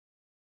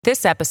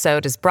This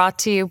episode is brought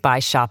to you by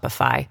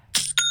Shopify.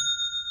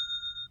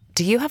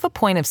 Do you have a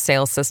point of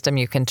sale system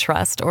you can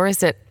trust, or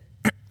is it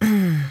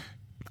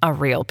a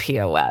real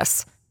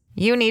POS?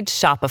 You need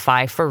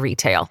Shopify for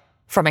retail.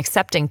 From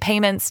accepting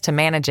payments to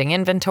managing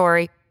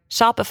inventory,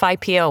 Shopify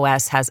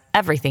POS has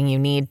everything you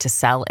need to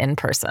sell in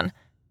person.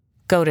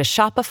 Go to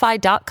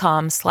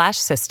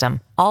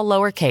shopify.com/system, all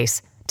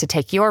lowercase, to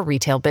take your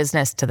retail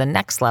business to the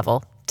next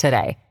level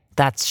today.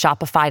 That's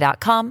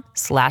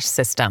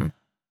shopify.com/system.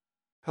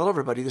 Hello,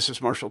 everybody. This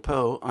is Marshall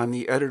Poe. I'm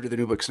the editor of the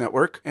New Books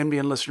Network.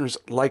 NBN listeners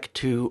like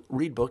to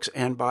read books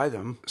and buy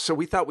them. So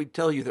we thought we'd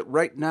tell you that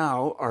right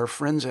now, our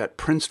friends at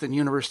Princeton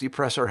University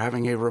Press are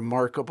having a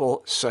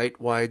remarkable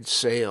site-wide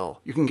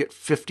sale. You can get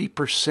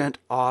 50%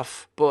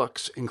 off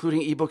books,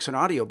 including ebooks and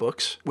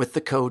audiobooks, with the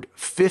code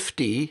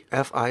 50,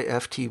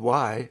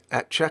 F-I-F-T-Y,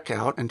 at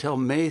checkout until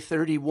May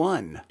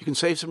 31. You can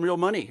save some real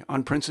money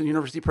on Princeton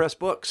University Press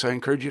books. I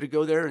encourage you to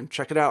go there and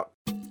check it out.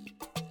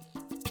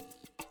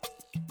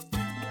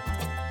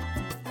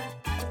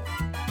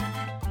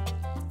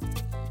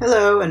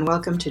 Hello and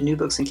welcome to New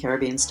Books in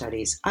Caribbean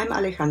Studies. I'm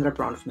Alejandra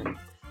Bronfman.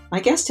 My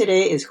guest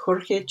today is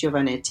Jorge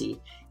Giovannetti.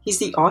 He's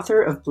the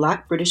author of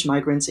Black British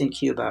Migrants in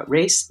Cuba,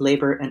 Race,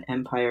 Labor, and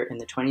Empire in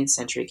the 20th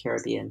Century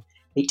Caribbean,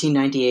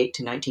 1898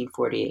 to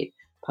 1948,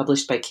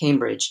 published by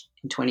Cambridge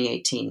in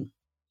 2018.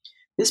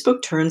 This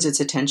book turns its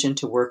attention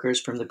to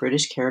workers from the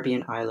British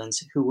Caribbean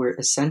islands who were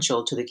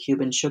essential to the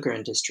Cuban sugar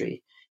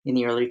industry in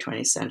the early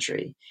 20th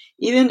century.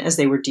 Even as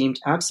they were deemed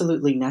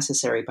absolutely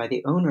necessary by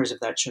the owners of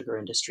that sugar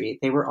industry,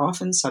 they were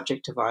often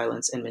subject to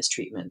violence and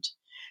mistreatment.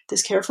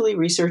 This carefully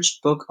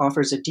researched book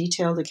offers a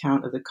detailed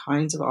account of the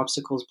kinds of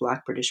obstacles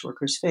Black British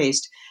workers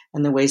faced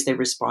and the ways they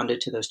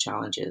responded to those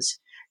challenges.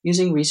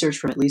 Using research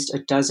from at least a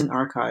dozen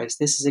archives,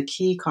 this is a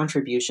key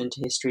contribution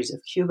to histories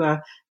of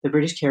Cuba, the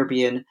British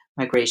Caribbean,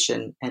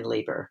 migration, and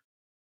labor.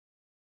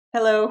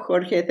 Hello,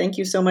 Jorge. Thank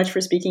you so much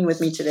for speaking with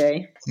me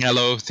today.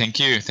 Hello. Thank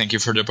you. Thank you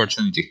for the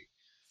opportunity.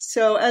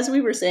 So as we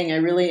were saying, I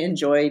really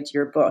enjoyed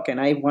your book, and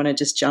I want to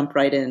just jump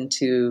right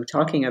into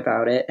talking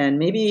about it. And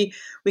maybe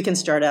we can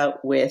start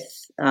out with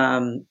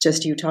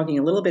just you talking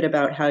a little bit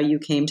about how you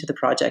came to the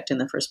project in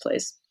the first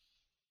place.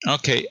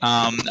 Okay.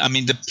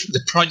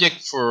 The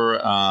project for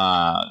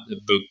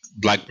the book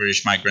Black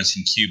British Migrants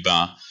in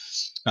Cuba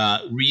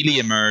really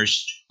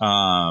emerged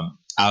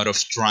out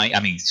of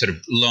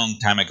long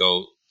time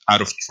ago, out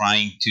of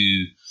trying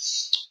to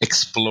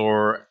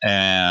explore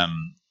a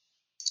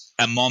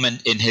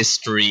moment in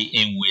history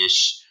in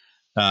which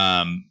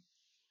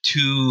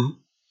two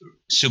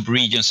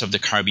subregions of the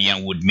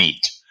Caribbean would meet.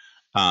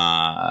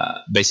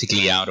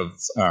 Basically out of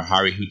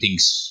Harry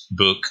Hutting's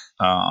book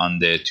on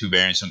the two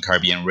variants on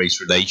Caribbean race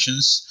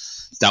relations.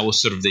 That was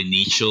sort of the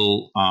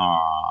initial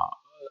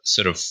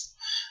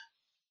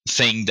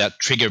thing that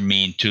triggered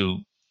me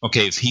into,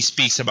 okay, if he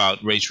speaks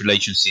about race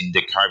relations in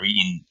the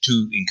Caribbean,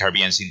 in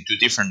Caribbeans in two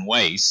different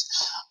ways,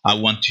 I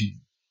want to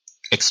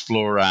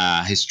explore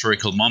a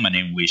historical moment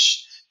in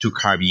which two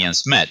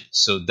Caribbeans met.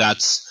 So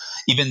that's,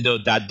 even though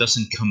that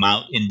doesn't come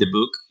out in the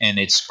book in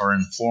its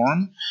current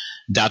form,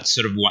 that's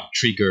sort of what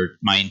triggered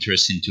my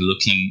interest into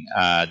looking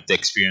at the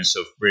experience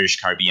of British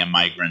Caribbean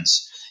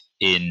migrants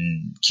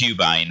in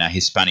Cuba in a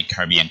Hispanic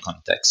Caribbean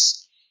context.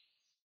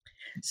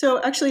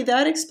 So actually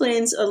that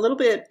explains a little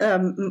bit,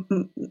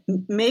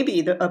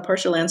 maybe a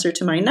partial answer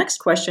to my next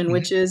question,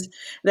 which is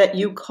that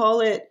you call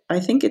it,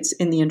 I think it's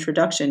in the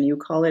introduction, you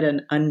call it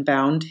an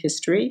unbound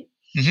history.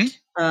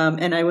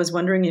 And I was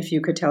wondering if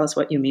you could tell us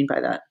what you mean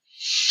by that.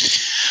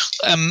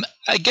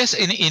 I guess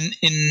in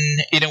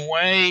a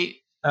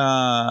way,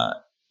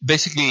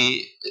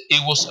 basically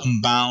it was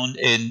unbound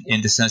in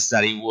the sense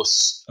that it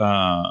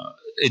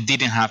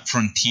didn't have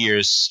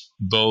frontiers,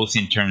 both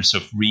in terms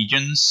of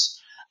regions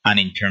and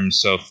in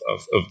terms of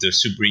the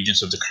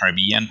subregions of the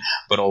Caribbean,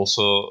 but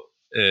also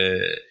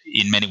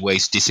in many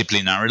ways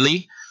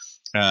disciplinarily.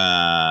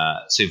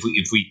 So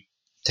if we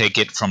take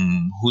it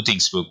from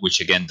Hutting's book, which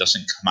again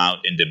doesn't come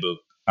out in the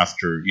book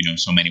after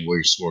so many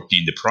years working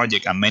in the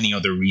project, and many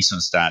other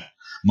reasons that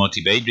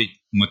motivated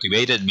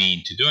me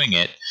into doing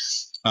it.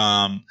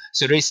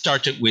 So they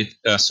started with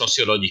a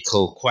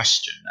sociological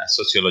question, a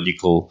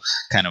sociological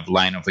kind of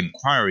line of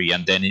inquiry,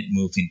 and then it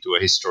moved into a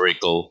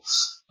historical,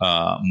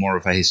 more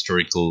of a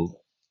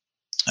historical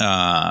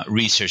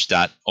research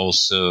that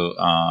also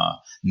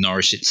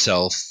nourished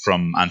itself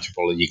from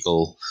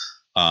anthropological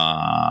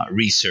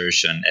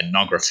research and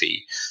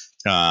ethnography.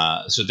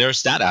 So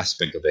there's that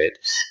aspect of it.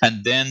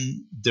 And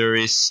then there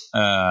is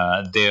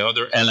the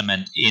other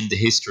element in the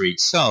history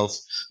itself,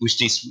 which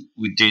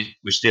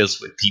deals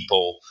with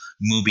people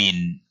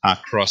moving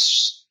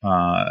across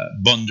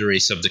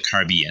boundaries of the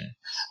Caribbean,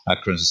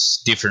 across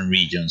different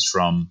regions,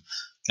 from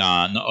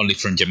not only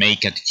from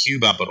Jamaica to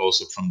Cuba, but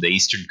also from the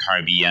Eastern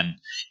Caribbean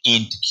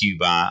into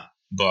Cuba,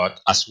 but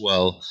as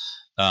well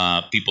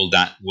people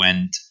that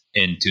went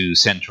into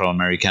Central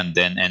America and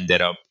then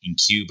ended up in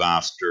Cuba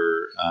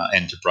after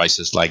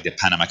enterprises like the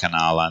Panama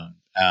Canal and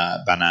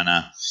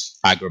banana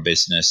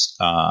agribusiness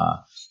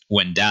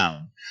went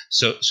down.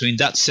 So in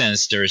that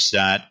sense, there's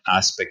that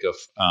aspect of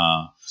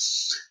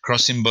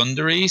crossing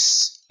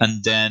boundaries.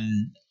 And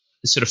then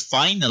sort of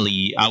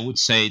finally, I would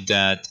say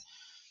that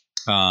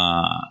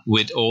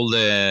with all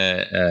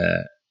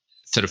the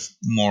sort of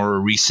more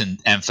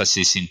recent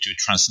emphasis into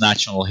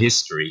transnational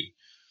history,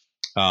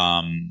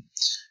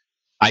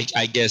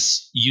 I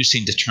guess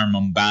using the term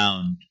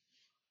unbound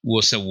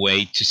was a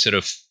way to sort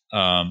of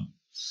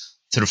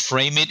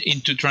frame it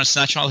into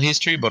transnational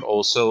history, but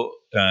also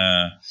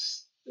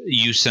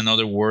use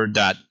another word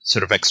that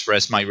sort of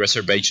expressed my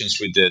reservations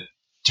with the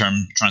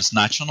term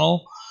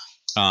transnational,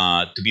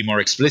 to be more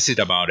explicit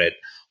about it.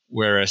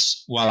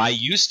 Whereas while I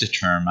use the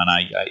term, and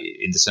I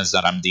in the sense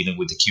that I'm dealing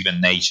with the Cuban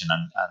nation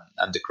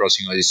and the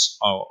crossing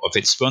of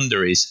its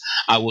boundaries,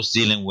 I was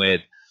dealing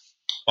with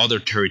other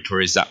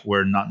territories that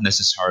were not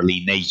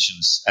necessarily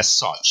nations as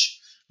such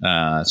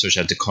as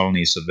the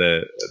colonies of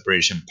the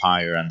British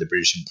Empire and the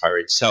British Empire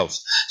itself.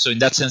 So in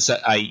that sense,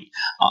 that I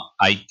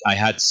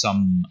had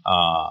some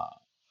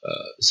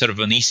sort of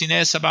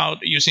uneasiness about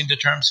using the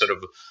term. Sort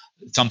of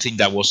something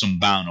that was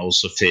unbound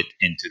also fit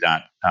into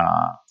that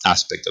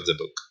aspect of the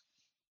book.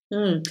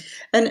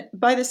 And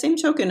by the same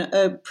token,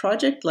 a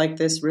project like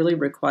this really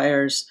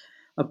requires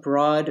a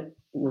broad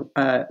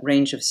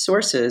range of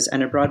sources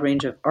and a broad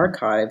range of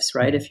archives,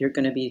 right? If you're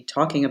going to be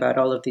talking about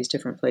all of these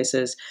different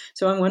places.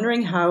 So I'm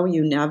wondering how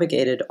you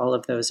navigated all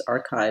of those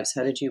archives.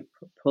 How did you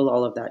pull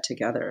all of that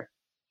together?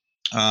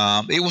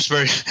 It was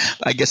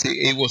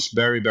it was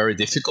very, very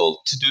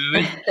difficult to do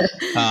it.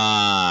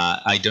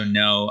 I don't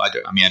know. I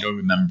don't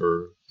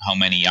remember how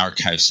many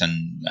archives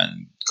and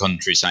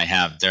countries I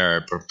have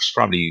there.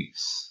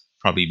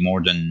 Probably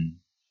more than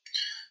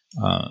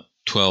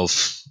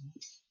 12,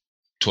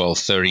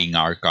 13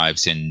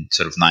 archives in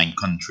sort of 9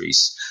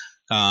 countries.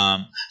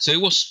 So it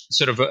was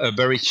sort of a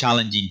very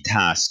challenging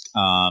task.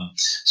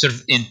 Sort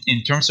of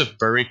in terms of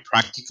very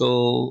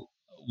practical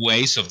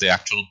ways of the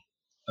actual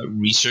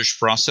research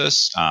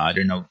process. I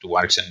don't know to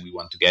what extent we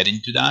want to get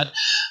into that,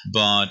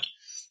 but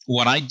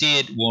what I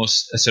did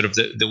was sort of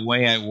the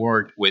way I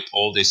worked with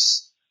all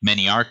these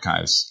many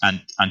archives,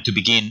 and to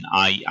begin,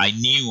 I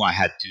knew I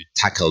had to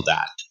tackle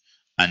that,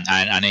 and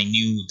I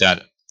knew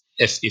that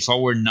if I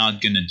were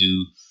not going to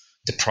do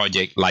the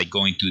project like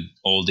going to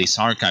all these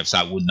archives,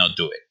 I would not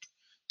do it.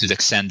 To the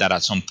extent that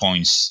at some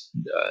points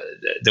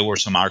there were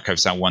some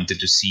archives I wanted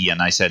to see,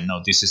 and I said,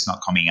 no, this is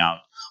not coming out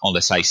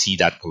unless I see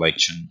that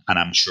collection, and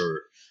I'm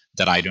sure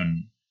that I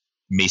don't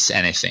miss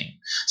anything.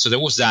 So there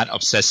was that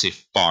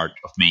obsessive part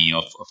of me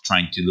of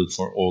trying to look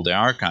for all the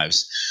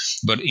archives.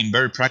 But in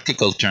very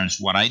practical terms,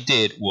 what I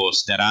did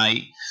was that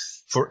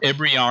for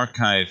every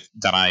archive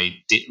that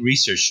I did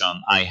research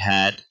on, I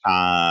had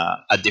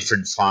a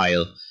different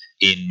file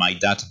in my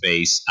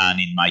database and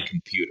in my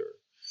computer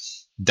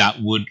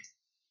that would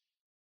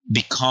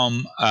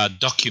become a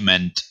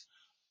document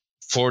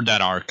for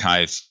that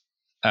archive,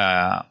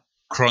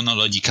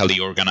 chronologically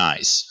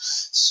organized.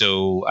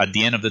 So at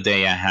the end of the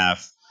day, I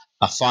have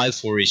a file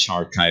for each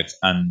archive,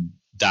 and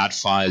that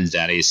file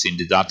that is in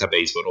the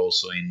database, but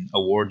also in a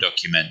Word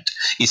document,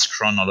 is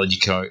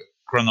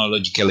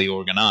chronologically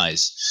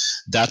organized.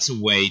 That's a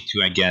way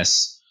to, I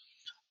guess,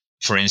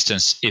 for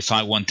instance, if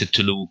I wanted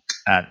to look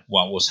at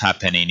what was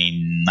happening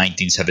in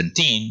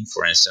 1917,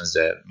 for instance,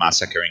 the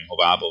massacre in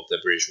Hobab of the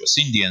British West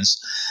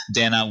Indians,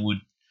 then I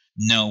would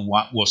know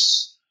what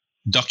was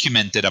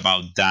documented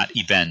about that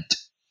event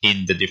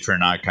in the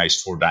different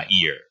archives for that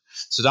year.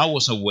 So that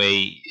was a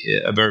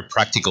very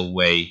practical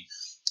way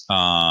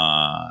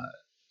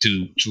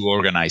to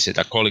organize it.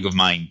 A colleague of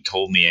mine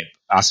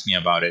asked me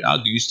about it.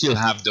 Do you still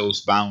have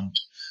those bound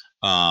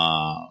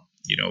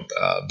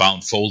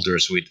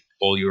folders with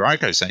all your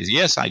archives? I said,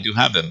 yes, I do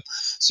have them.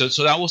 So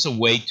that was a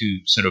way to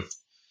sort of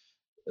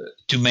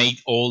to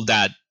make all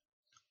that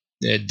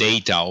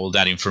data, all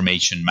that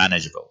information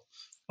manageable.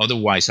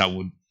 Otherwise, I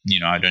would,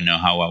 I don't know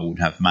how I would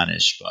have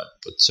managed, but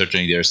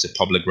certainly there's the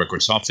Public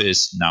Records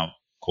Office, now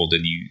called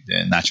the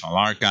National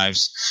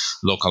Archives,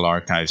 local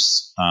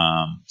archives,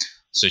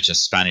 such as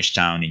Spanish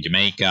Town in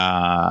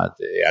Jamaica,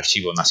 the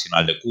Archivo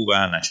Nacional de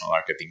Cuba, National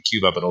Archive in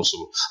Cuba, but also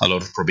a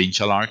lot of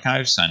provincial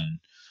archives, and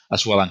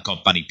as well as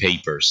company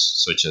papers,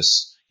 such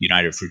as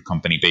United Fruit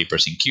Company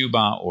papers in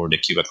Cuba or the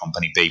Cuba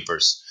Company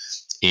papers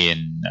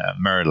in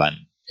Maryland,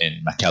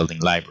 in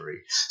McKeldin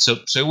Library. So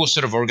it was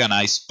sort of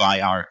organized by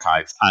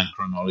archive and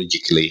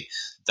chronologically.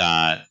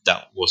 That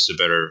was a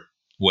better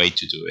way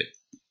to do it.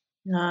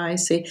 I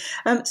see.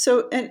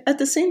 So, and at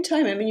the same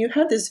time, you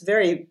have this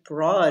very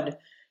broad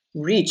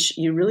reach.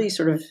 You really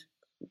sort of,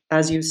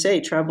 as you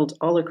say, traveled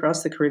all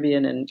across the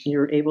Caribbean, and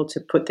you're able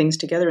to put things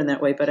together in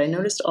that way. But I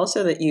noticed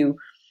also that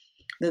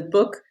the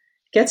book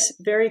gets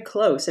very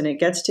close, and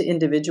it gets to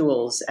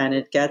individuals, and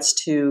it gets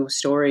to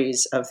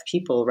stories of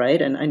people,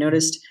 right? And I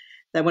noticed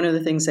that one of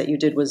the things that you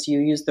did was you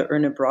used the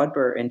Erna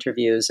Brodber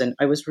interviews, and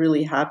I was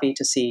really happy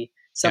to see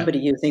somebody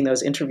using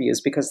those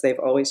interviews, because they've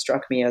always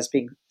struck me as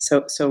being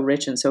so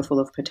rich and so full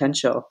of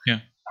potential.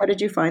 Yeah. How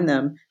did you find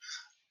them?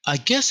 I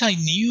guess I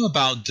knew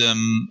about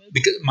them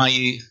because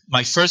my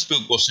first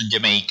book was in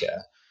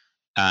Jamaica,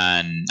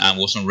 and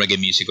was on reggae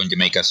music on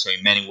Jamaica. So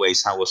in many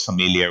ways, I was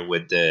familiar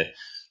with the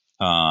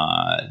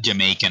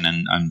Jamaican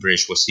and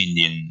British West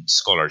Indian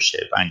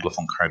scholarship,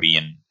 Anglophone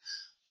Caribbean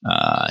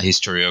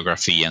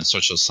historiography and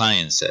social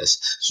sciences.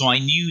 So I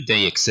knew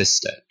they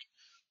existed.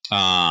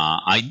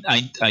 I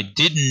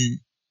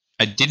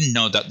didn't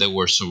know that they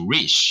were so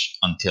rich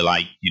until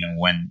I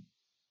went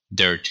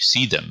there to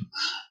see them.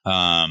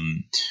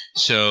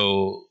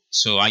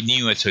 So I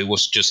knew it. So it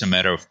was just a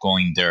matter of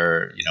going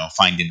there,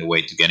 finding the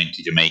way to get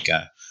into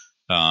Jamaica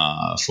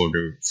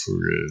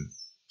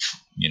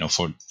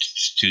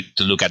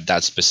to look at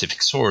that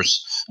specific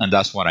source, and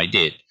that's what I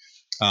did.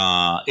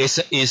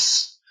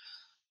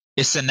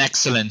 It's an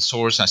excellent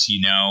source, as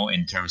you know,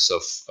 in terms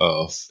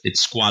of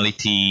its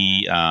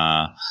quality,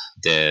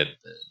 the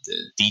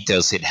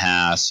details it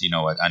has,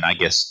 and I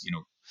guess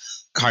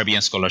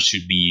Caribbean scholars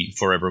should be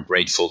forever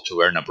grateful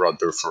to Erna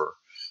Brodber for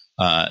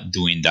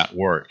doing that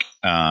work,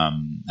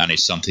 and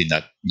it's something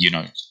that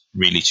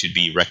really should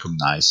be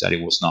recognized, that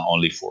it was not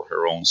only for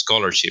her own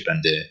scholarship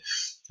and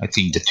I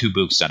think the 2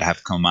 books that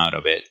have come out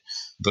of it,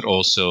 but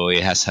also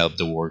it has helped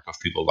the work of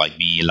people like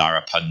me,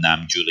 Lara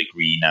Putnam, Julie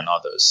Green, and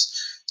others.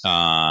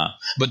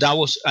 But that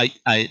was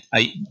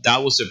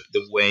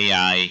the way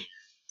I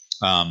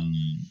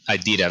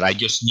did it. I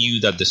just knew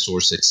that the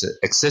source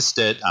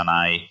existed, and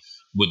I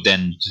would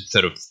then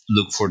sort of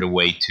look for the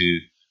way to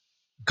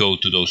go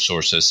to those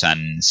sources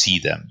and see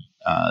them.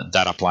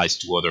 That applies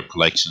to other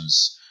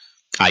collections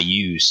I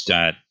used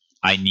that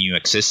I knew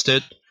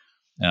existed.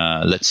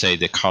 Let's say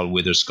the Carl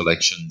Withers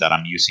collection that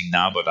I'm using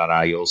now, but that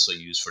I also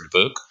use for the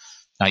book.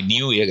 I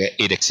knew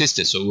it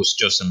existed, so it was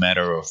just a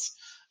matter of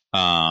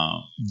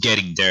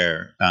getting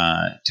there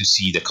to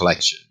see the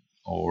collection.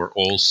 Or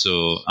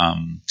also,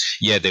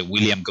 the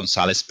William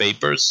Gonzalez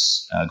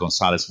papers.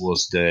 Gonzalez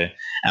was the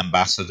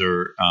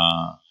ambassador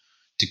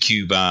to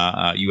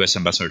Cuba, U.S.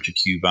 ambassador to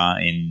Cuba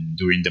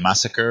during the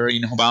massacre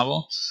in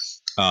Jobabo.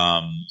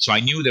 So I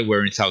knew they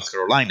were in South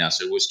Carolina,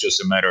 so it was just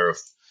a matter of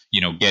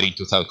getting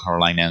to South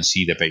Carolina and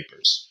see the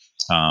papers.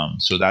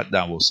 So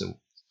that was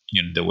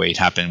the way it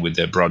happened with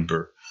the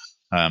Brodber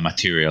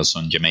materials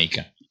on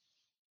Jamaica.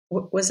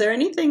 Was there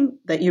anything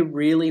that you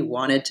really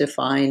wanted to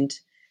find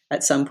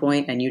at some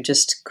point and you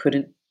just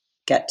couldn't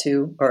get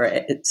to, or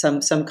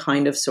some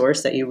kind of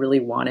source that you really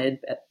wanted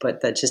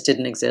but that just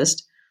didn't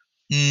exist?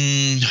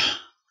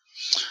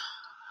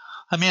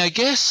 I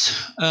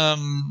guess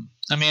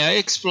I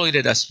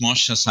exploited as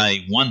much as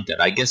I wanted.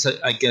 I guess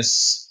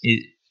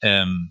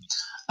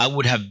I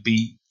would have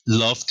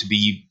loved to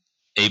be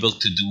able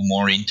to do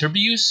more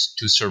interviews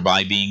to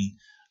surviving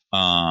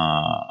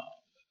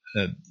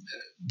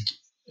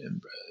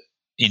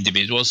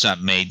individuals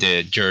that made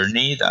the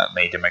journey, that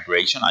made the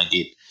migration. I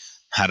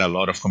had a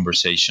lot of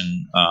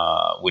conversation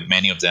with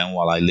many of them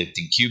while I lived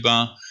in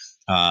Cuba,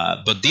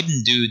 but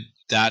didn't do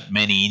that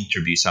many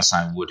interviews as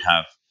I would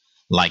have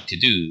liked to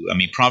do.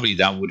 Probably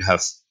that would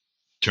have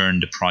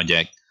turned the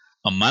project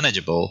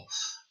unmanageable.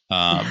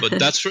 But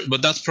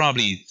that's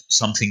probably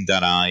something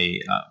that I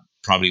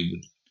probably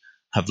would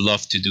have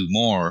loved to do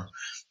more.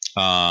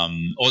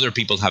 Other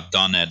people have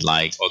done it,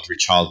 like Audrey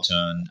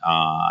Charlton,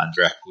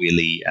 Andrea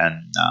Quilly,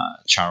 and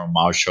Sharon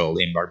Marshall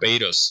in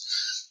Barbados.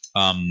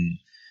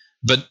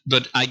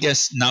 But I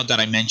guess now that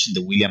I mentioned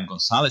the William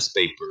Gonzalez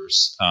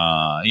papers,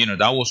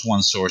 that was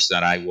one source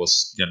that I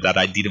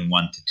didn't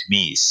want to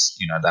miss.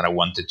 That I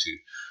wanted to,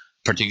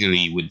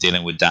 particularly with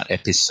dealing with that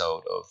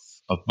episode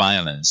of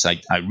violence. I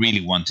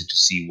really wanted to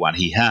see what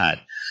he had.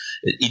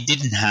 It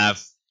didn't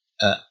have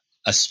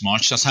as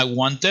much as I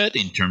wanted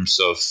in terms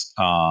of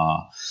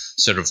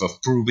sort of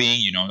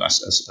proving,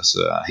 as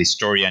a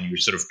historian, you're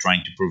sort of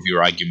trying to prove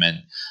your argument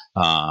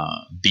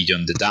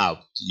beyond the doubt,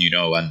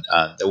 and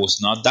there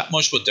was not that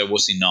much, but there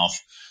was enough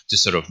to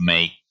sort of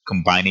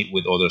combine it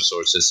with other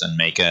sources and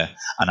make an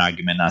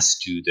argument as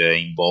to the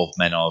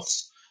involvement of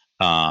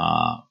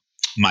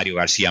Mario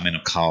Garcia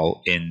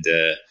Menocal in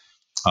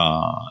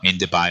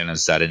the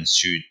violence that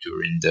ensued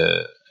during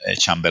the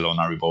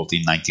Chambelona revolt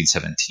in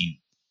 1917.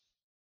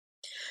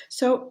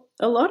 So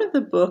a lot of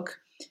the book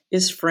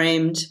is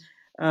framed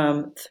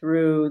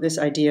through this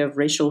idea of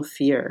racial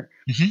fear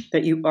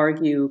that you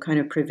argue kind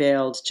of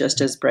prevailed just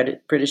as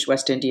British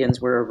West Indians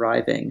were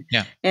arriving.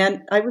 Yeah.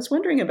 And I was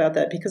wondering about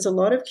that because a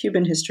lot of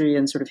Cuban history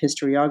and sort of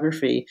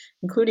historiography,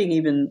 including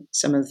even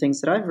some of the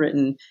things that I've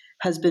written,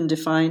 has been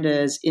defined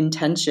as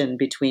intention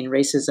between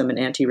racism and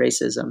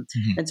anti-racism.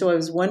 Mm-hmm. And so I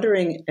was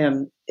wondering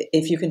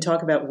if you can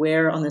talk about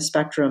where on the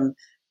spectrum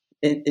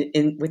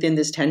within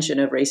this tension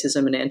of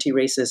racism and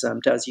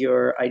anti-racism does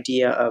your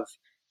idea of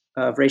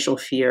racial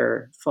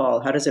fear fall?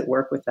 How does it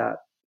work with that?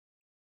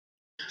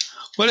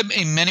 Well,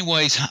 in many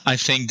ways, I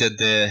think that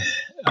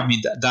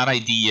that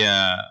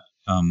idea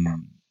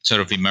sort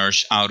of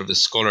emerged out of the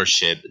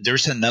scholarship.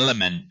 There's an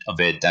element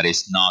of it that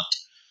is not,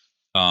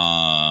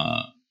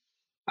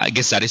 I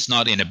guess, that is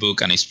not in a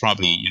book, and it's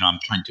probably, I'm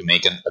trying to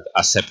make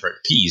a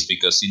separate piece,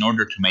 because in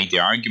order to make the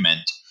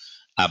argument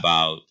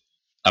about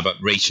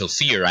racial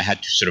fear, I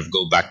had to sort of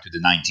go back to the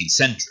 19th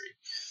century,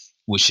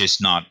 which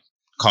is not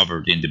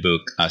covered in the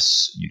book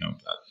as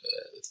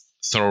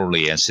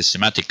thoroughly and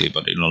systematically,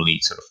 but it only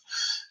sort of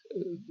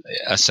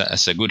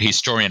as a good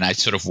historian, I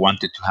sort of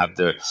wanted to have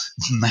the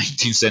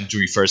 19th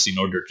century first in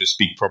order to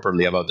speak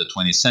properly about the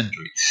 20th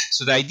century.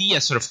 So the idea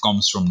sort of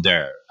comes from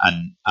there,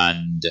 and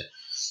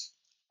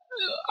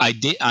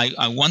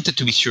I wanted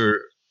to be sure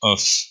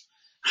of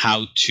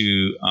how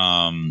to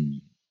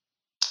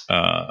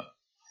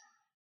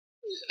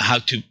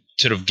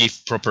sort of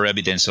give proper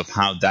evidence of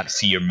how that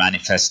fear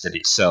manifested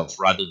itself,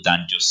 rather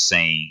than just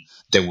saying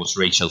there was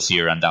racial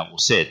fear and that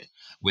was it,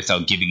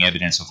 without giving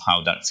evidence of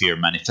how that fear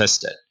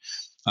manifested.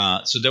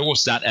 So there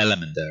was that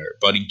element there.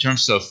 But in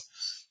terms of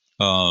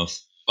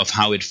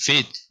how it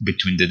fit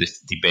between the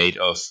debate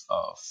of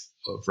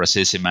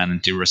racism and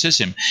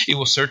anti-racism, it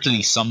was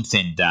certainly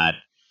something that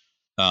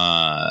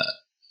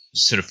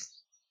sort of,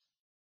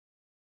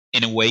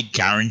 in a way,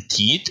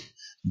 guaranteed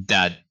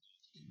that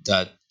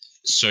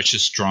such a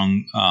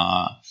strong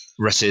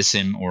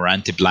racism or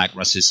anti-Black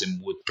racism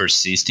would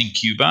persist in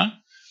Cuba,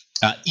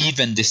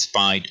 even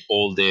despite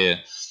all the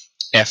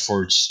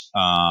efforts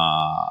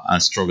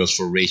and struggles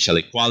for racial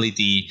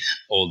equality,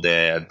 all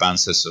the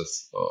advances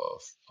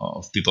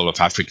of people of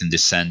African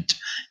descent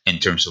in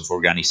terms of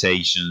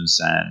organizations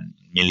and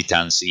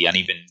militancy, and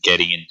even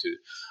getting into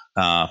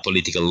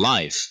political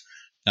life.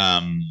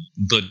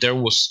 But there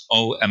was,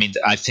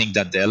 I think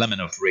that the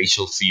element of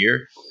racial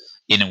fear,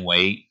 in a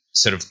way,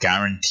 sort of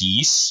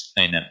guarantees,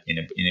 in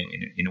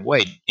a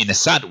way, in a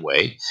sad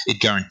way, it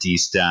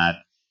guarantees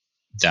that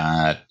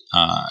that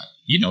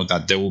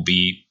there will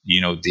be,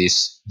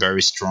 this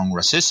very strong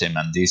racism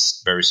and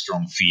this very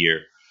strong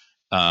fear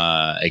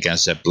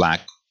against the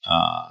black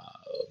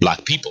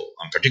people,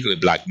 and particularly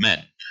Black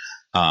men,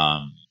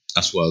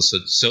 as well.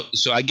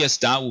 So I guess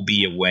that would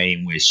be a way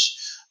in which,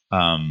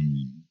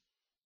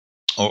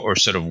 or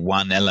sort of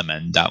one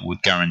element that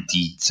would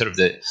guarantee sort of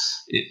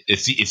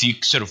if you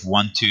sort of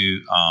want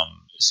to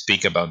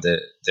speak about the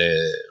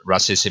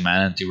racism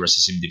and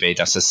anti-racism debate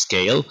as a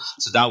scale,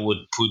 so that would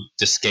put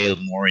the scale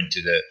more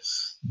into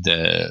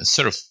the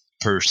sort of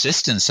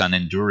persistence and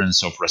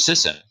endurance of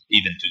racism,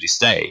 even to this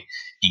day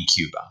in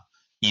Cuba,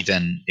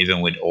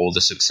 even with all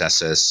the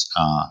successes,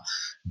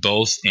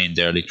 both in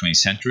the early 20th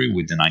century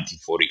with the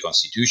 1940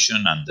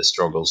 Constitution and the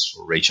struggles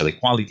for racial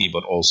equality,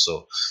 but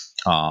also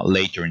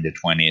later in the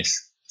 20th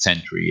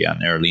century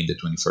and early in the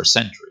 21st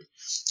century.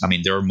 I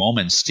mean, there are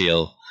moments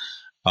still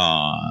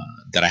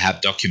that I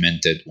have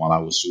documented while I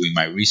was doing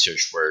my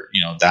research where,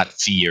 that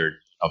fear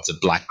of the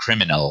Black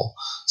criminal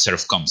sort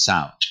of comes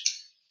out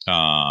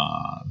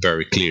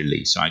very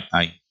clearly. So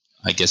I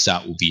guess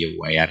that would be a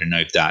way. I don't know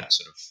if that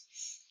sort of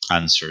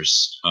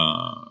answers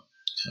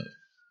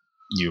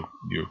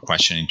your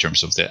question in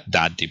terms of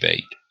that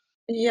debate.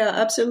 Yeah,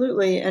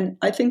 absolutely. And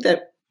I think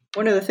that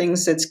one of the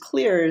things that's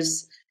clear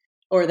is,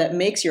 or that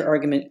makes your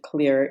argument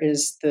clear,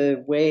 is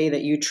the way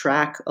that you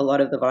track a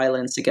lot of the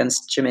violence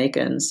against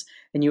Jamaicans,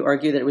 and you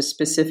argue that it was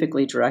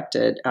specifically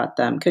directed at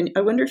them.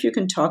 I wonder if you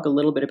can talk a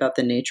little bit about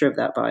the nature of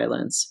that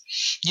violence?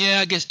 Yeah,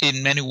 I guess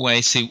in many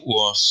ways it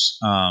was,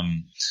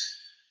 and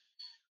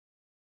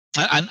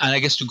I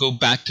guess to go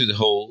back to the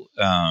whole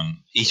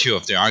issue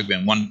of the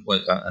argument,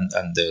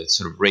 and the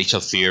sort of racial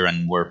fear,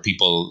 and where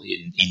people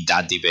in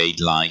that debate,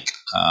 like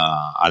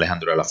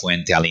Alejandro de la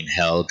Fuente, Aline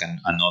Helg,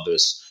 and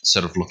others,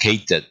 sort of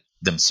located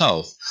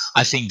themselves.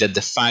 I think that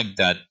the fact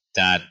that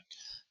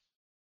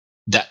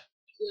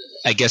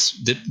I guess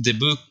the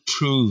book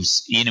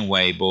proves, in a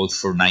way, both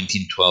for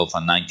 1912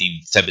 and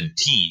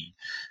 1917,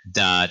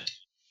 that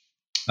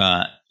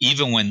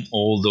even when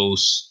all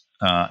those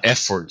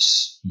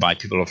efforts by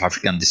people of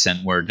African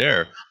descent were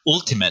there,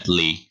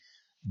 ultimately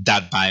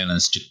that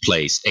violence took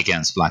place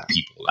against Black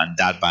people, and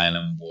that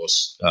violence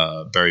was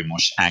very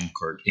much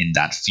anchored in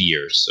that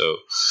fear. So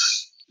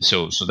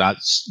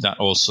that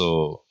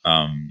also.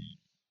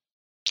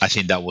 I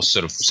think that was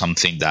sort of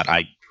something that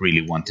I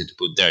really wanted to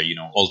put there.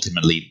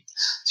 Ultimately,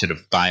 sort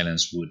of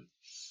violence would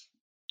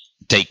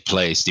take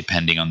place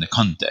depending on the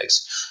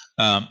context.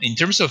 In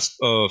terms of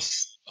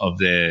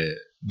the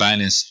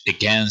violence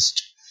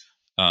against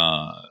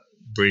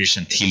British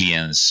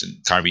Antilleans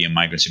and Caribbean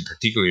migrants in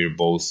particular,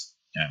 both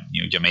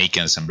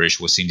Jamaicans and British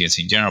West Indians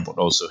in general, but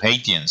also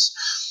Haitians,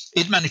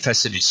 it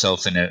manifested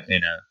itself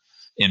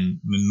in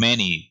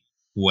many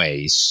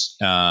ways.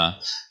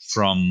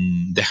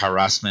 From the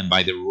harassment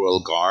by the rural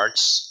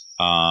guards,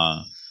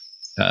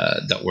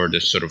 that were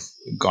the sort of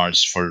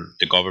guards for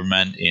the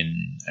government in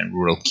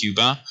rural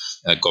Cuba,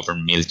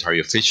 government military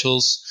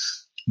officials,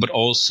 but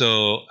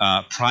also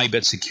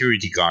private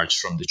security guards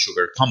from the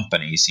sugar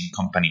companies in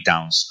company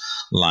towns,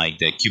 like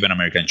the Cuban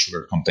American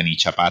Sugar Company,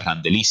 Chaparra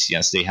and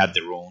Delicias. They had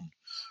their own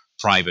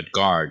private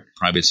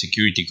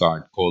security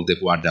guard called the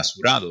Guardias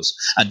Jurados,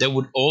 and they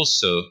would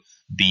also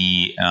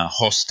be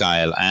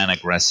hostile and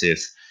aggressive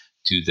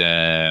to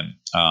the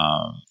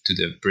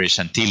British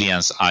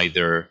Antilleans,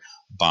 either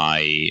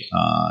by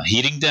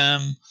hitting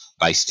them,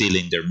 by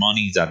stealing their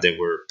money that they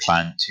were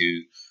planned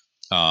to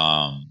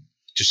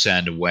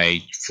send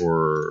away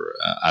for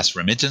as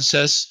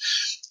remittances.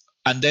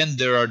 And then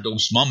there are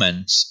those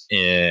moments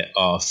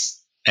of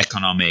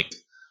economic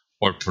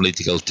or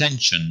political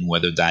tension,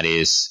 whether that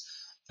is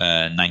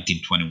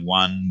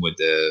 1921 with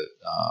the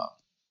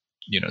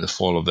the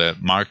fall of the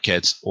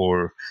markets,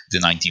 or the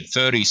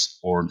 1930s,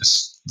 or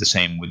the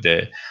same with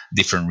the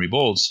different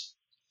revolts,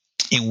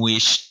 in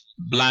which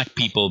black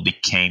people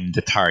became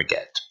the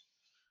target.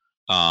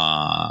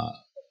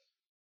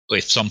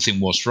 If something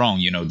was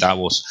wrong, that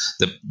was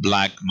the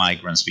black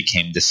migrants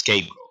became the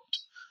scapegoat.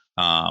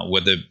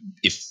 Whether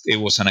if it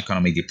was an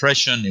economic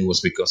depression, it was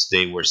because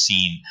they were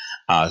seen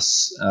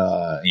as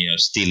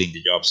stealing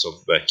the jobs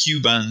of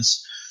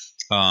Cubans,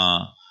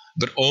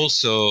 but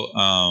also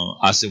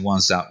as the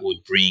ones that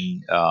would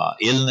bring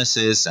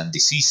illnesses and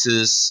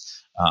diseases,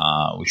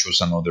 which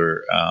was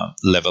another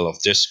level of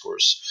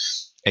discourse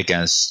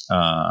against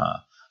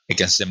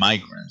the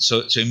migrants.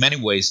 So in many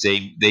ways,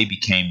 they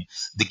became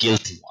the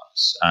guilty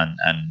ones,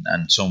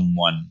 and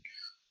someone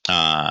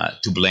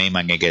to blame,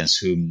 and against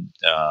whom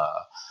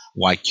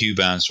white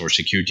Cubans or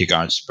security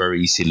guards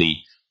very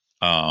easily,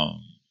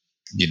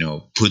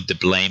 put the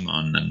blame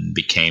on and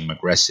became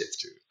aggressive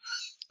to.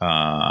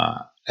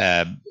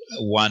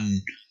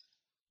 One,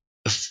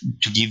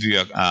 to give you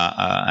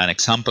an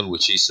example,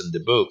 which is in the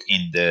book,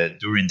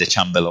 during the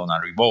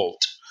Chambelona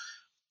revolt,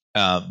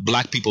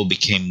 black people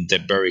became the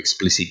very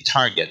explicit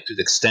target, to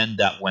the extent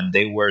that when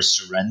they were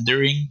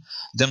surrendering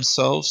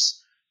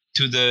themselves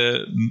to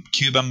the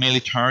Cuban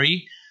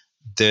military,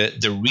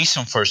 the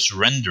reason for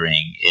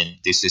surrendering,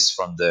 this is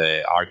from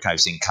the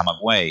archives in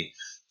Camagüey,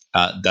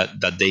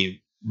 that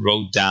they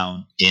wrote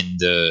down in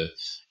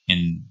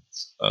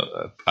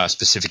a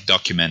specific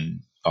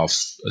document of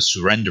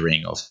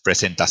surrendering, of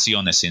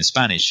presentaciones in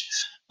Spanish,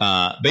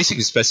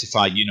 basically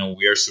specified,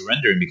 we are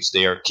surrendering because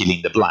they are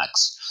killing the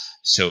blacks.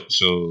 So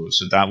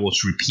that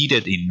was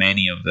repeated in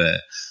many of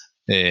the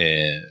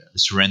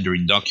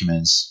surrendering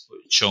documents,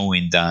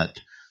 showing that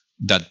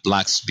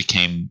blacks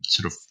became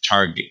sort of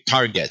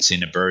targets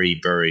in a very,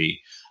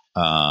 very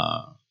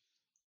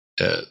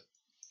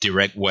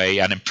direct way,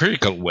 an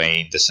empirical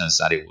way, in the sense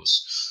that it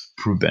was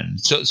proven.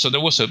 So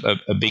there was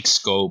a big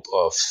scope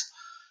of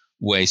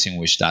ways in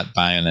which that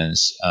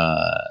violence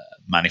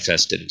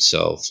manifested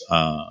itself,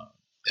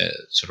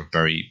 sort of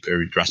very,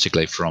 very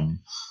drastically, from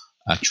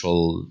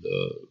actual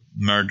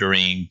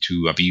murdering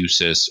to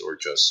abuses, or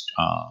just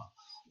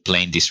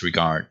plain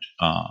disregard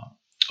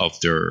of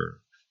their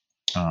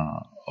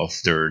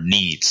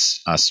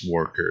needs as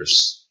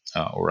workers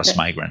or as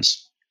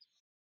migrants.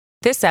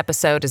 This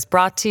episode is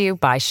brought to you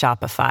by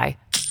Shopify.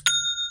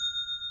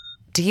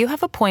 Do you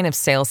have a point of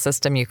sale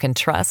system you can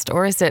trust,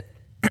 or is it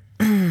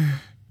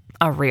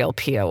a real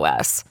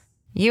POS?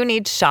 You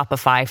need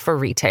Shopify for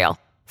retail.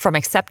 From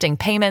accepting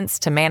payments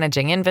to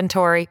managing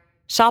inventory,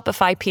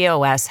 Shopify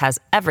POS has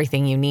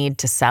everything you need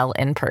to sell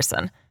in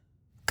person.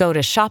 Go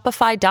to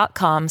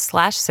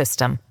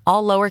shopify.com/system,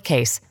 all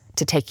lowercase,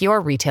 to take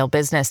your retail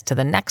business to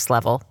the next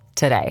level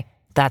today.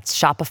 That's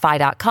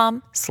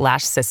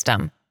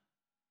shopify.com/system.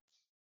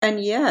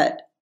 And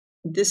yet,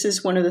 this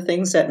is one of the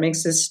things that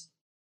makes this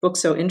book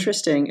so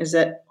interesting, is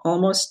that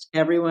almost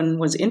everyone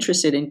was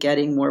interested in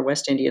getting more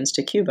West Indians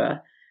to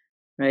Cuba,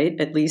 right?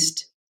 At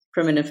least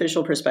from an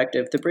official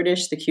perspective. The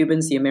British, the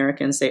Cubans, the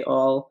Americans, they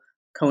all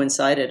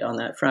coincided on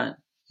that front.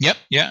 Yep,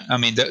 yeah. I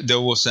mean, there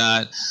was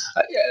that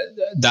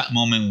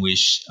moment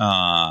which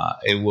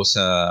it was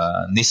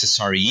a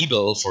necessary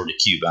evil for the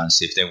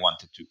Cubans if they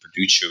wanted to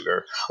produce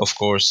sugar. Of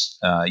course,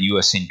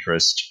 U.S.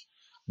 interests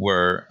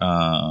were,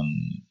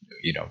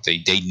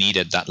 they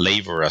needed that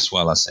labor, as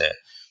well as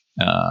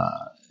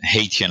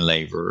Haitian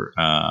labor,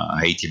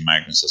 Haitian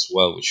migrants as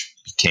well, which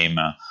became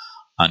an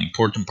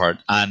important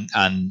part. And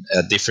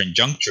at different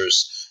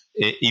junctures,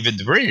 even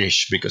the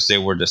British, because they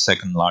were the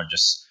second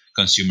largest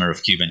consumer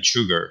of Cuban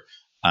sugar.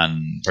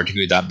 And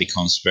particularly that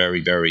becomes very,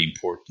 very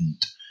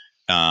important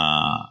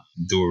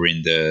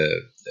during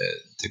the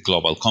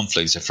global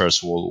conflicts, the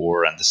First World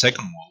War and the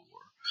Second World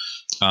War.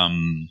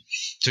 In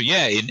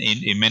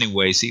many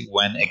ways, it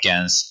went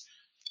against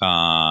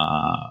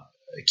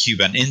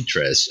Cuban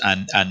interests.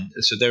 And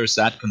so there's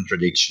that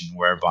contradiction,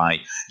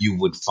 whereby you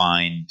would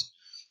find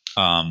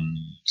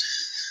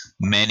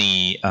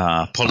many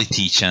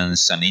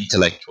politicians and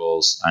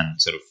intellectuals and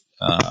sort of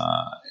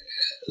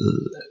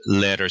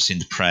letters in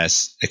the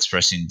press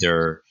expressing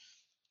their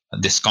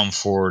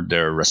discomfort,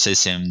 their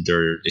racism,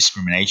 their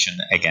discrimination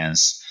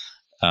against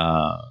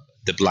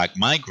the black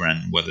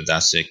migrant, whether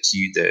that's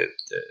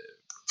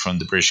from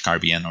the British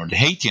Caribbean or the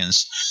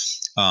Haitians,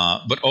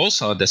 but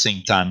also at the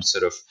same time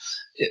sort of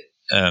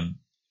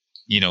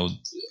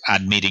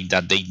admitting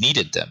that they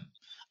needed them.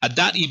 And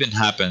that even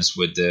happens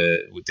with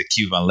the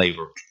Cuban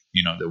labor,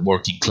 the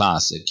working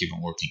class, the Cuban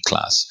working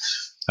class.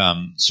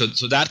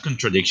 So that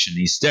contradiction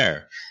is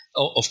there.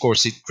 Of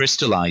course, it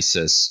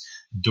crystallizes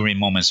during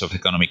moments of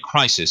economic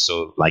crisis.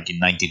 So like in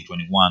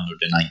 1921 or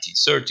the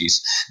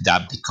 1930s,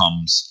 that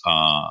becomes,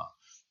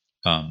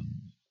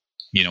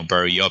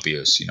 very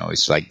obvious.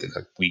 It's like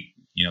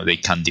they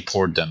can't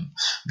deport them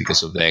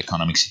because of the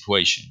economic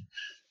situation.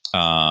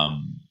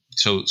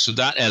 So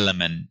that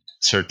element,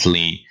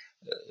 certainly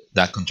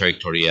that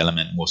contradictory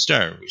element was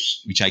there,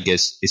 which I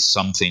guess is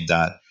something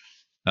that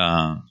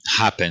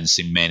happens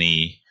in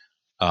many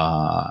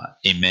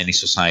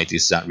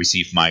societies that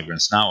receive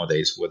migrants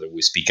nowadays, whether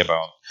we speak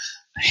about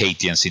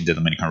Haitians in the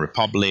Dominican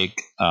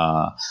Republic,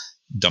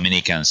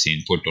 Dominicans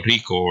in Puerto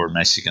Rico, or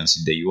Mexicans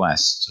in the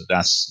U.S. So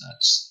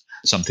that's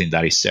something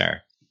that is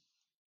there.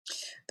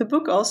 The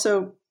book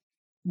also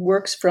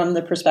works from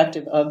the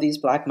perspective of these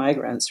Black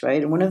migrants,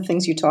 right? And one of the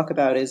things you talk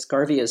about is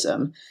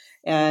Garveyism.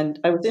 And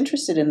I was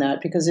interested in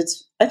that because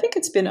I think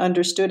it's been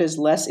understood as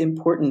less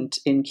important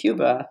in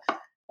Cuba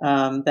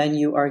than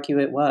you argue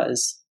it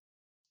was.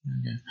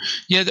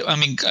 Yeah, I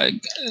mean,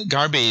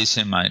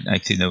 Garveyism, I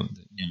think that,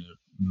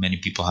 many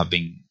people have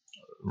been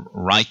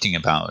writing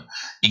about.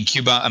 In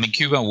Cuba,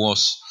 Cuba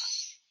was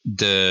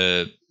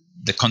the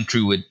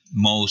country with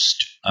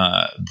most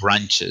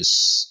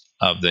branches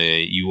of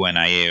the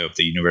UNIA, of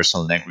the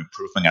Universal Negro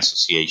Improvement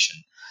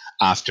Association,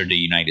 after the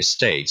United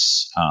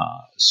States.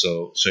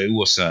 So it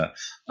was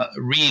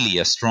really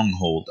a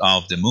stronghold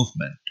of the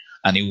movement,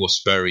 and it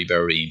was very,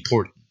 very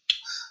important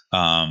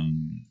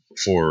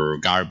for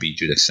Garvey,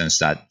 to the sense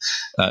that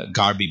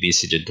Garvey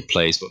visited the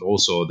place, but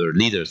also other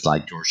leaders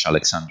like George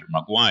Alexander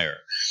Maguire,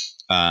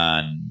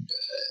 and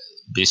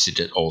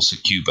visited also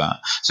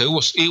Cuba. So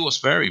it was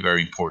very,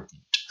 very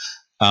important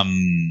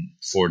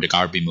for the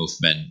Garvey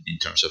movement in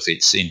terms of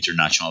its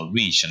international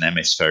reach and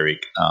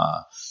hemispheric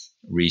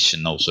reach,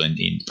 and also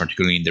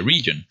particularly in the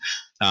region.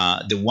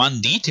 The one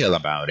detail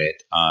about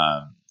it,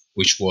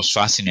 which was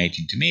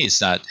fascinating to me, is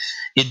that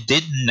it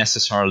didn't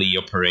necessarily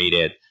operate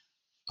it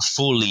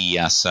fully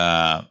as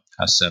a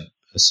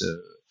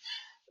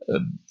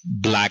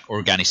Black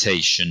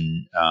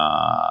organization,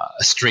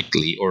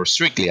 strictly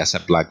as a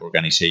Black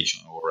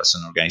organization, or as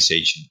an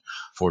organization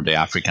for the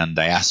African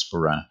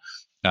diaspora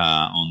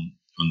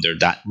under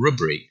that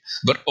rubric,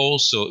 but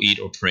also it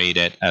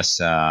operated as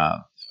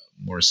a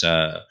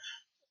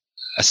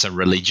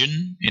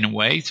religion in a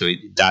way. So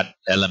that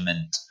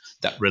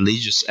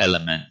religious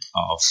element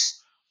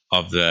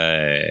of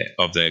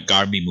the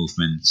Garvey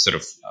movement sort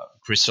of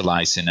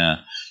crystallized in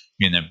a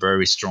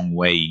very strong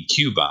way in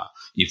Cuba.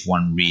 If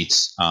one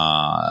reads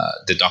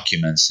the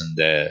documents and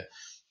the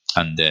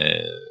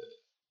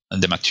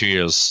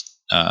materials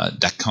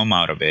that come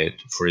out of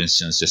it, for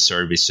instance, the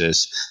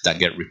services that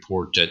get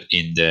reported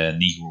in the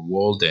Negro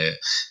World, the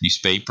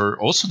newspaper,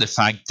 also the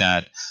fact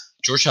that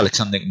George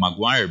Alexander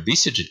Maguire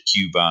visited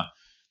Cuba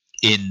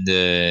in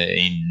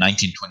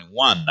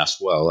 1921 as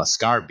well as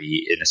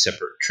Garvey in a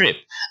separate trip,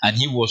 and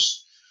he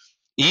was,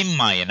 in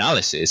my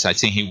analysis, I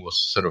think he was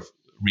sort of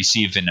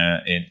received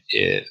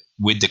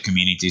with the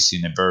communities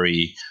in a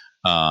very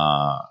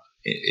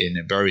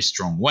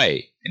strong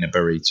way, in a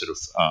very sort of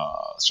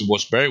so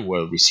was very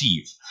well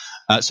received.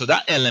 So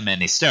that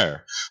element is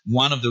there.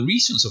 One of the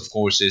reasons, of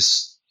course,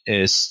 is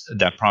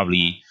that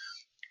probably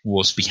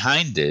was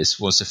behind this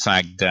was the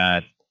fact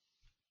that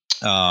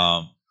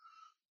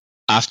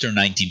after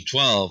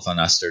 1912 and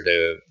after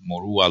the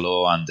Morua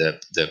law and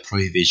the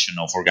prohibition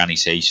of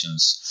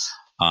organizations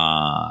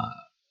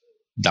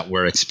that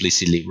were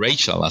explicitly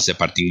racial, as the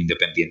Partido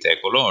Independiente de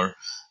Color,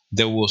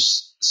 there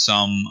was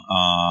some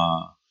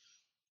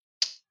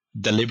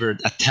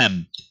deliberate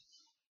attempt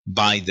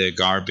by the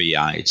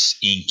Garveyites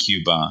in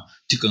Cuba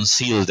to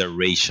conceal the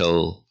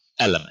racial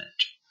element.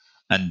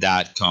 And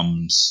that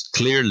comes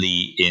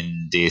clearly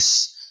in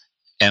this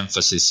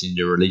emphasis in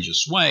the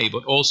religious way,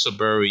 but also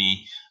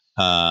very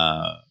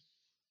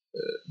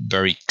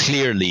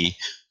clearly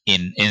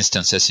in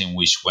instances in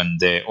which, when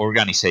the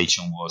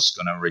organization was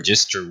going to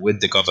register with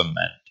the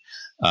government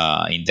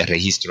in the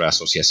Registro de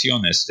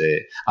Asociaciones,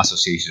 the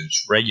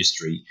association's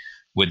registry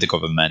with the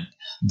government,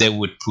 they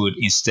would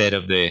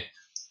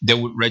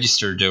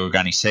register the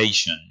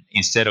organization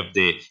instead of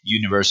the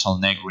Universal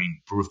Negro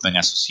Improvement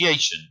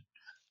Association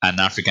and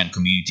African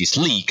Communities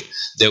League.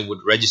 They would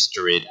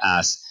register it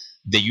as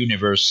the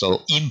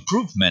Universal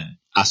Improvement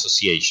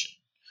Association.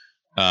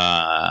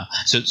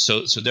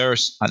 So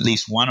there's at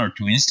least one or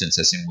two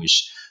instances in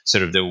which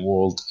sort of the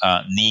word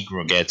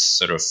Negro gets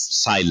sort of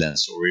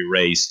silenced or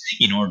erased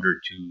in order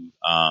to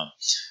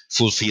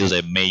fulfill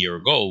the major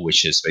goal,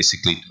 which is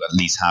basically to at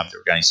least have the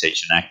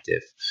organization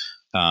active.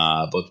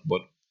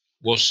 But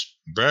was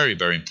very,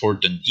 very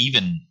important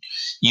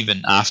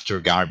even after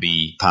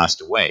Garvey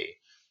passed away.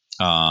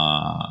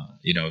 And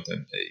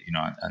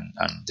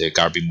the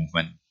Garvey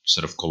movement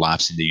sort of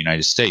collapsed in the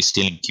United States.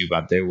 Still in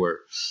Cuba, they were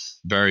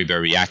very,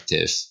 very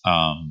active.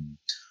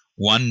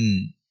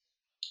 One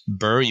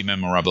very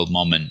memorable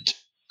moment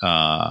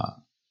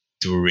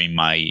during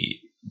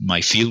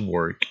my field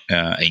work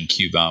in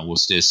Cuba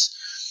was this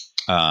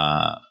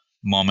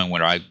moment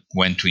where I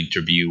went to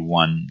interview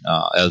one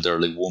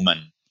elderly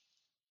woman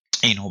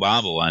in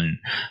Jobabo, and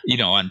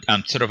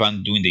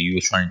I'm doing the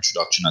usual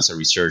introduction as a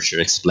researcher,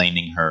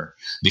 explaining her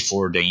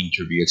before the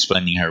interview,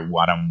 explaining her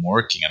what I'm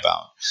working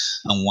about.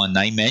 And when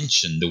I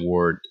mentioned the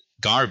word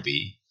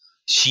Garvey,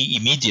 she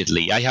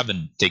immediately, I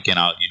haven't taken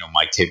out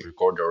my tape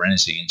recorder or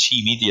anything, and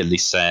she immediately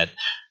said,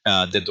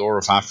 the door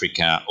of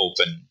Africa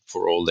open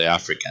for all the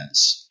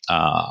Africans.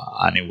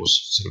 And it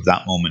was sort of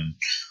that moment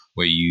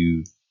where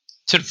you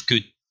sort of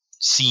could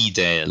see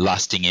the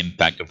lasting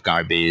impact of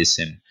garbage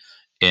in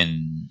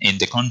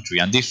the country.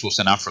 And this was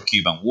an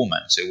Afro-Cuban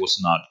woman, so it was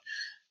not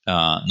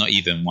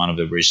even one of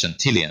the British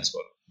Antillians,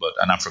 but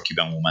an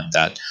Afro-Cuban woman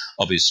that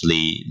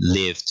obviously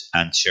lived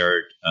and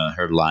shared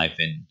her life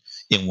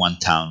in one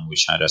town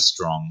which had a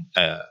strong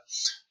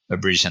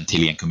British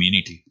Antillean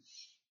community.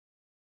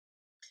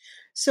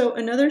 So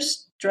another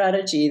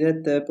strategy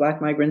that the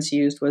Black migrants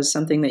used was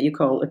something that you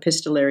call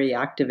epistolary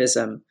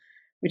activism,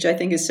 which I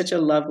think is such a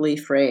lovely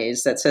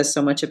phrase that says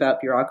so much about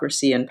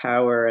bureaucracy and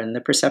power and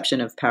the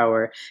perception of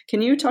power.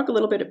 Can you talk a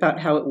little bit about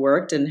how it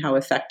worked and how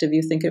effective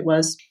you think it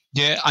was?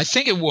 Yeah, I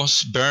think it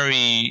was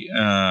very,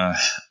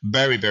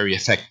 very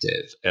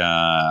effective.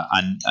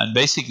 And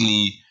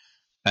basically,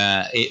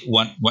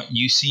 what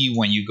you see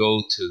when you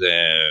go to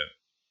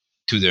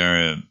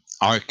the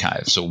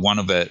archive. So one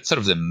of the sort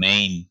of the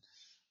main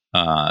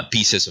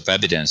pieces of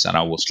evidence that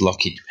I was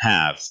lucky to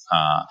have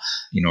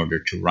in order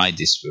to write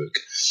this book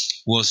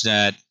was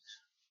that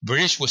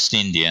British West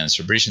Indians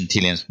or British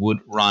Antillians would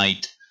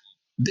write.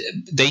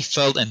 They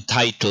felt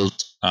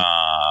entitled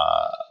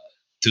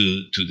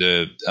to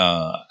the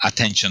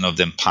attention of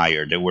the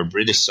empire. They were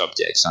British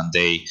subjects, and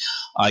they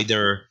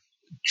either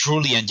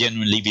truly and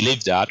genuinely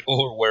believed that,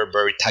 or were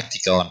very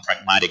tactical and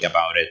pragmatic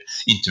about it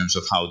in terms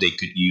of how they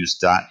could use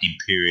that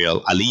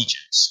imperial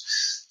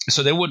allegiance.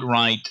 So they would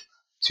write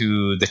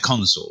to the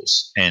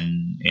consuls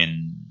in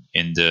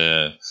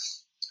the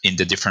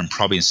different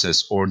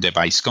provinces, or the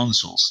vice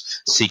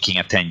consuls, seeking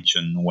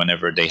attention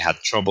whenever they had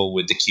trouble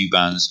with the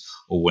Cubans,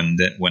 or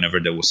whenever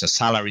there was a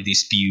salary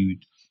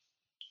dispute,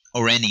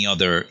 or any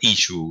other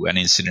issue, an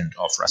incident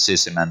of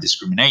racism and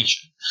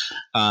discrimination.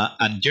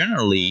 And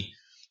generally,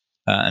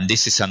 and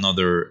this is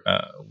another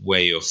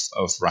way of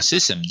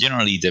racism,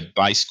 generally the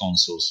vice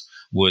consuls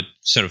would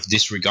sort of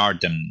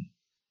disregard them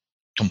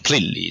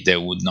completely. They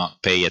would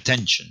not pay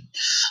attention.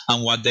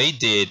 And what they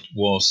did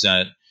was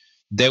that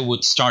they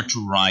would start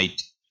to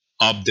write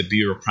up the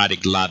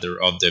bureaucratic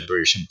ladder of the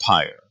British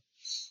Empire.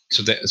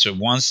 So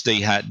once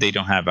they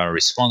don't have a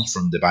response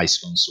from the vice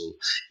consul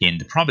in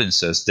the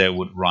provinces, they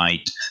would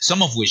write,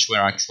 some of which were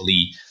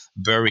actually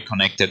very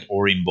connected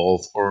or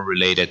involved or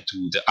related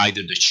to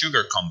either the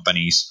sugar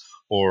companies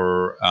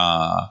or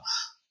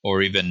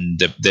even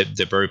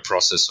the very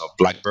process of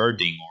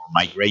blackbirding or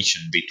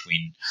migration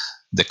between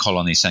the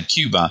colonies and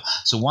Cuba.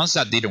 So once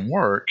that didn't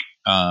work,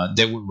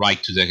 they would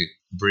write to the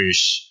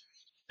British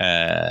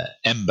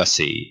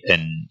embassy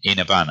in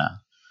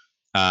Havana.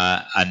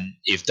 And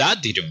if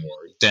that didn't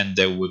work, then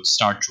they would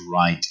start to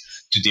write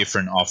to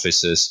different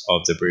offices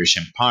of the British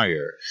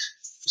Empire.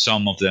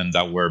 Some of them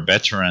that were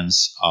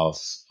veterans of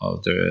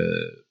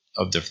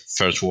the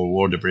First World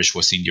War, the British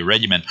West India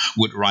Regiment,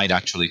 would write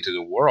actually to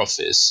the War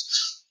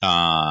Office,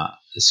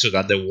 so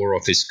that the War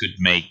Office could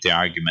make the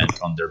argument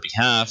on their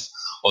behalf.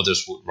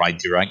 Others would write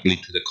directly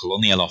to the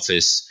Colonial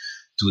Office,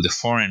 to the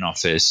Foreign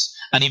Office,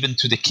 and even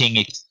to the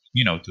King,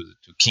 to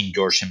King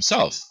George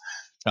himself.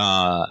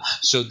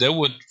 So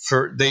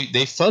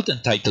they felt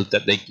entitled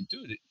that they could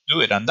do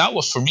it, and that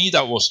was, for me,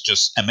 that was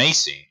just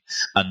amazing.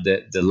 And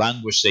the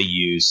language they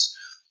use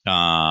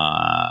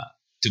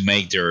to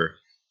make their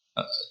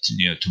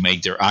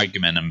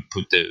argument and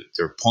put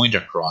their point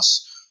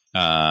across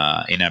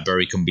in a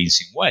very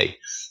convincing way.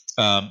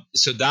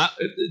 So that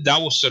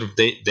was sort of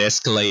the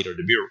escalator,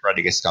 the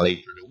bureaucratic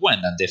escalator that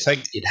went, and the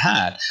effect it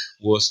had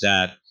was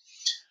that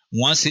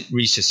once it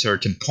reached a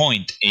certain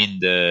point in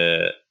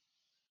the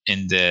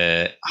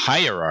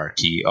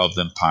hierarchy of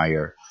the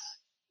empire,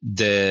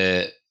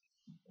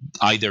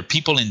 either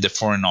people in the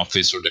Foreign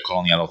Office or the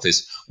Colonial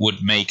Office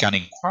would make an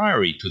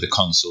inquiry to the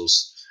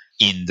consuls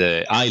in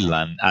the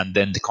island, and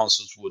then the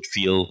consuls would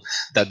feel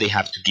that they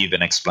have to give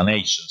an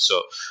explanation.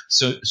 So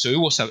it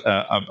was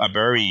a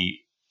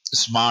very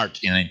smart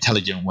and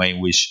intelligent way in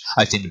which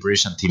I think the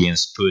British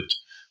Antillians put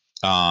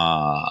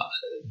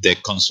the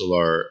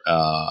consular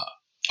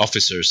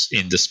officers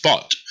in the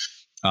spot.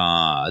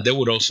 They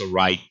would also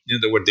write,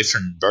 there were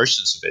different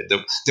versions of it.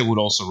 They would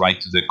also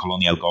write to the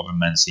colonial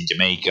governments in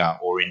Jamaica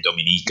or in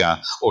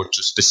Dominica, or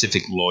to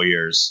specific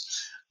lawyers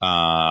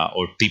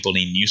or people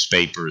in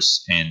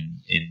newspapers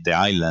in the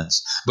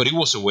islands. But it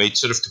was a way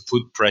sort of to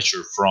put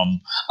pressure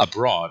from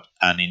abroad,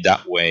 and in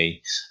that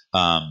way,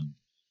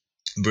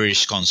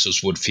 British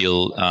consuls would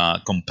feel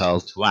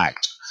compelled to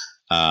act.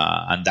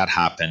 And that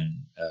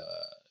happened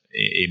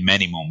in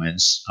many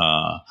moments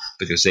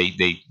because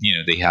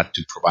they had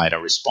to provide a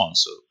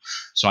response.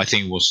 So I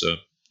think it was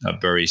a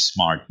very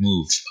smart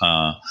move.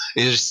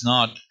 It is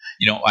not,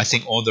 I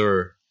think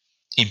other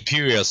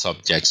imperial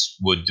subjects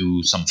would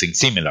do something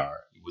similar.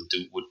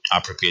 Would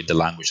appropriate the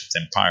language of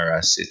the empire,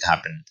 as it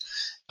happened.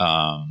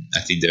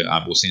 I think that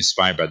I was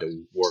inspired by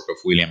the work of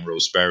William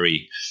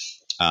Roseberry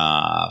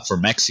for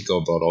Mexico,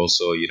 but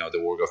also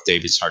the work of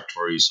David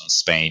Sartorius on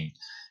Spain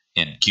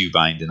and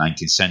Cuba in the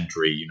 19th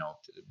century.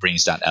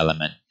 Brings that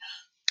element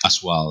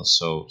as well.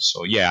 So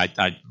yeah,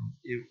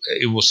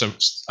 it was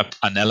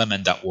an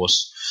element that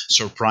was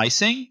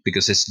surprising,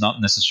 because it's not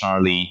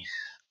necessarily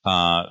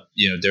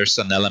there's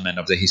an element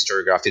of the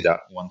historiography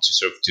that wants to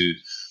sort of to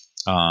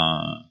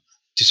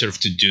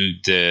to do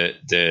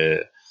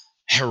the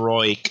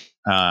heroic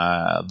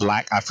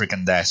Black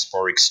African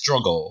diasporic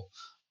struggle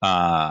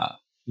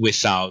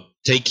without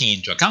taking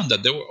into account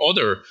that there were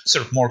other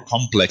sort of more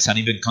complex and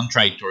even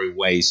contradictory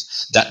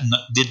ways that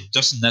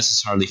doesn't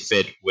necessarily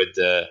fit with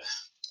the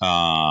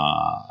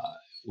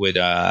with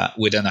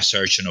an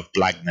assertion of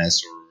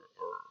blackness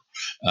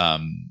or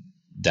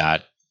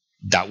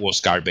that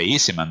was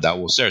Garveyism and that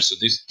was there. So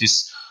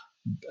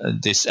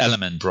this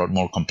element brought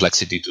more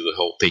complexity to the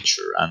whole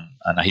picture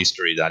and a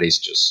history that is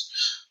just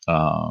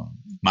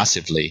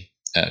massively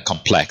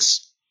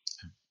complex.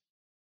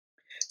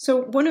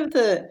 So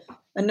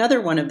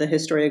another one of the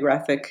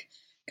historiographic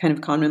kind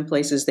of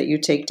commonplaces that you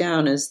take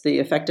down is the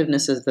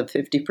effectiveness of the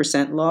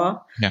 50%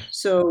 law. Yeah.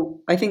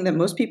 So I think that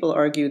most people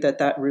argue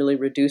that really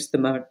reduced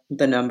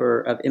the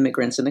number of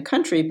immigrants in the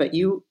country, but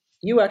you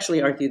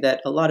actually argue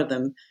that a lot of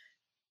them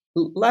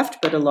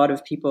left, but a lot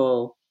of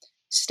people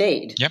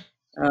stayed. Yep.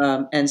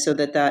 And so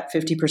that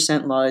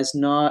 50% law is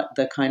not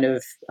the kind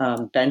of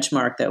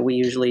benchmark that we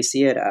usually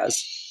see it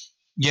as.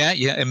 Yeah,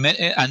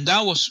 and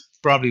that was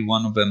probably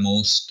one of the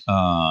most.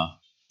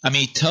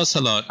 It tells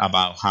a lot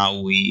about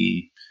how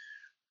we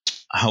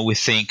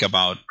think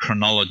about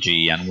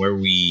chronology and where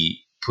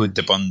we put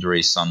the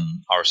boundaries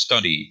on our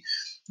study.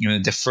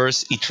 The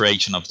first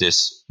iteration of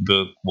this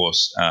book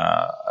was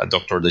a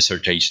doctoral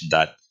dissertation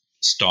that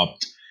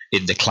stopped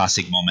in the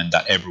classic moment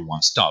that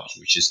everyone stops,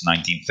 which is the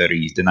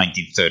 1930s,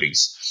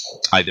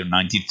 either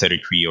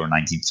 1933 or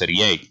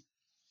 1938.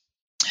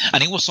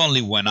 And it was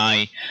only when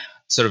I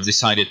sort of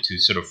decided to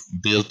sort of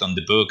build on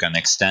the book and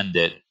extend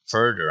it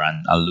further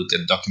and I looked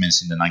at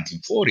documents in the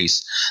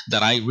 1940s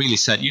that I really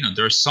said,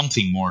 there's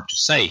something more to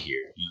say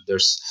here.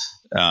 There's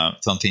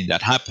something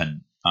that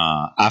happened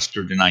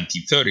after the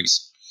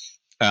 1930s.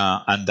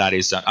 And that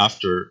is that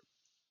after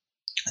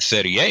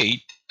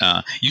 38,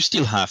 you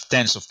still have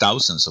tens of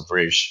thousands of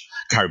British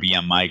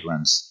Caribbean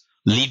migrants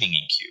living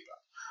in Cuba,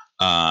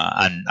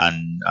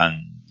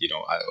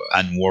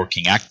 and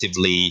working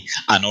actively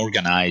and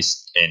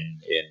organized in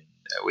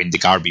the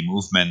Garvey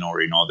movement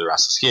or in other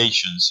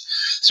associations.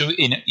 So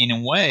in a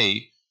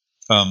way,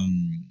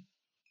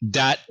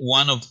 that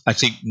one of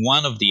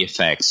the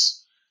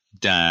effects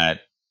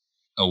that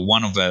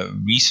one of the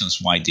reasons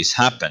why this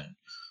happened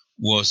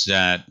was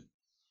that.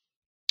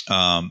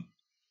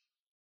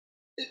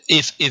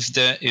 If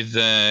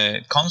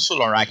the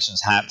consular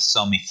actions have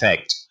some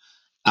effect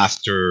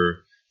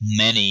after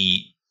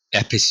many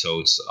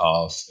episodes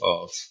of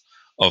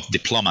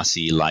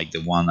diplomacy, like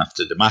the one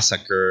after the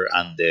massacre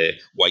and the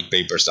white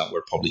papers that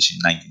were published in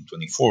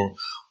 1924,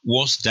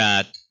 was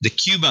that the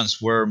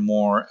Cubans were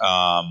more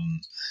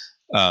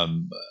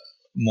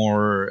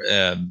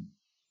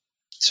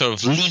sort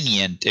of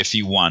lenient, if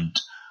you want,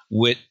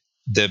 with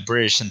the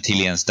British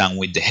Antilleans than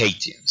with the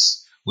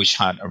Haitians, which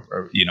had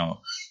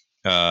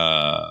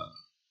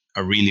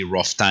a really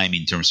rough time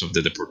in terms of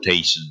the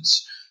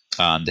deportations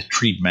and the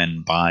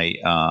treatment by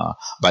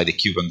the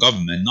Cuban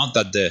government. Not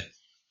that the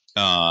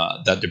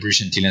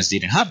British Antilleans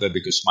didn't have it,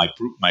 because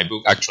my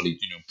book actually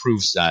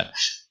proves that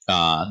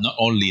not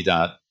only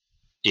that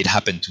it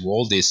happened to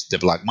all the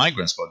black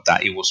migrants, but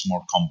that it was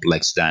more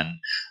complex than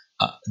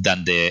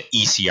the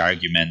easy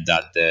argument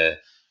that the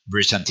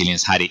British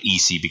Antilleans had it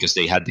easy because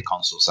they had the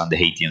consuls and the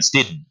Haitians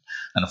didn't.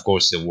 And of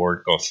course, the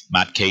work of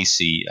Matt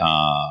Casey,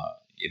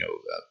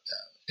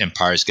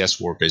 Empire's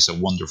Guest Worker, is a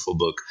wonderful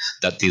book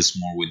that deals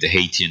more with the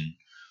Haitian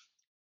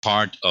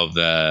part of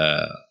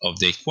the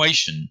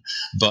equation.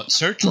 But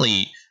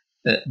certainly,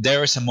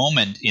 there is a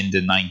moment in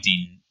the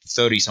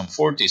 1930s and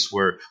 40s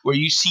where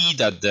you see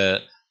that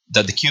the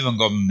Cuban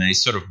government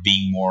is sort of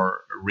being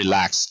more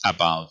relaxed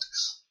about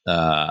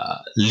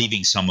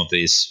leaving some of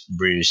these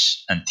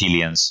British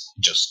Antilleans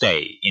just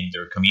stay in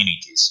their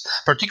communities,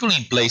 particularly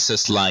in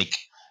places like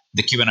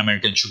the Cuban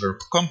American Sugar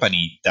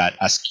Company, that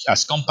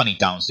as company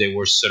towns, they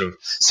were sort of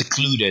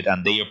secluded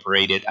and they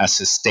operated as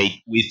a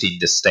state within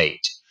the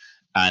state.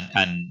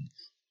 And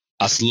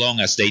as long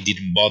as they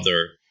didn't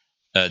bother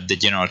the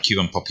general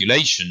Cuban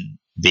population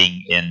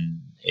being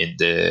in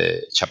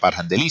the Chaparral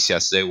and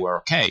Delicias, they were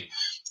okay.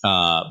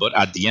 But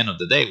at the end of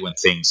the day, when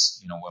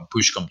things, when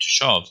push come to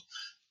shove,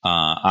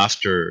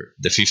 after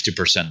the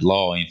 50%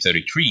 law in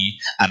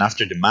 1933 and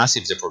after the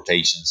massive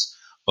deportations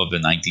of the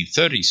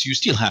 1930s, you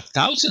still have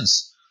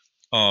thousands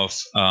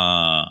of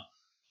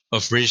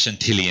British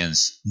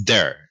Antilleans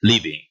there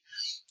living.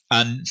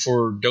 And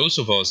for those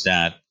of us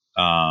that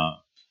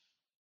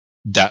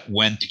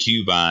went to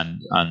Cuba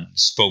and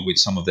spoke with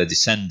some of the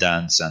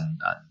descendants, and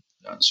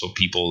so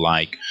people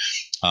like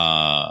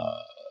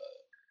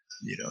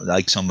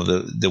like some of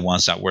the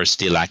ones that were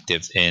still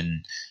active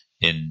in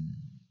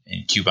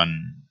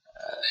Cuban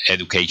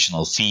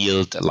educational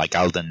field, like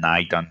Alden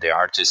Knight and the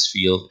artist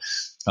field,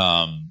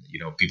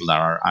 people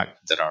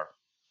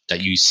that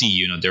you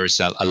see, there is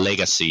a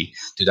legacy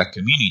to that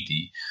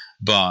community.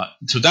 But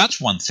so that's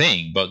one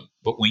thing. But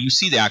when you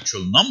see the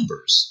actual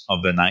numbers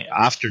of the night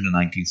after the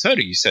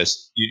 1930s,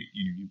 says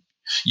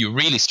you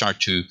really start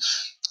to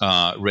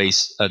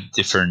raise a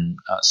different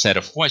set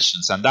of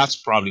questions, and that's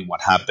probably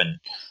what happened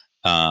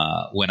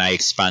when I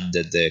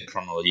expanded the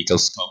chronological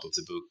scope of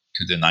the book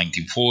to the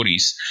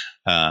 1940s,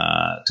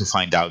 to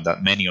find out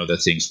that many other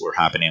things were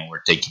happening and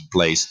were taking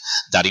place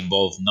that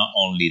involved not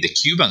only the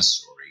Cuban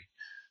story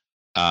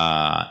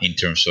in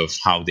terms of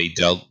how they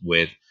dealt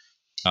with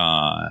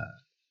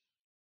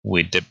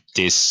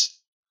this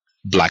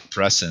Black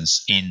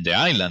presence in the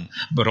island,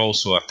 but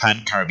also a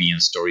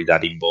Pan-Caribbean story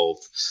that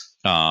involved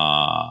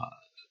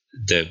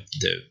the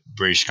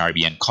British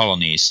Caribbean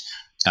colonies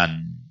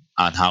and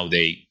how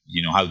they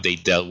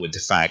dealt with the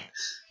fact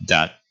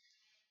that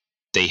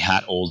they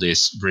had all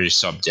these British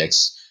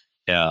subjects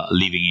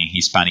living in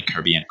Hispanic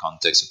Caribbean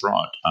context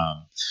abroad.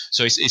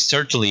 So it's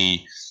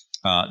certainly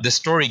the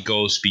story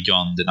goes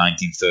beyond the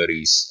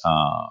 1930s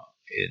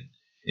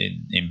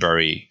in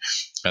very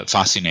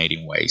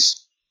fascinating ways.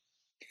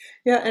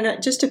 Yeah,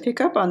 and just to pick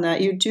up on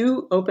that, you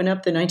do open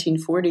up the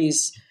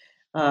 1940s,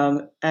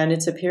 and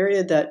it's a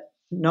period that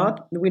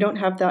we don't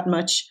have that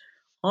much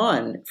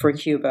on for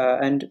Cuba.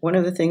 And one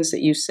of the things that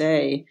you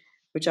say,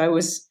 which I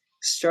was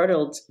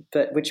startled,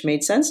 but which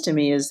made sense to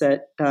me, is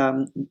that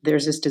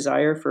there's this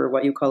desire for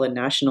what you call a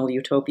national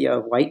utopia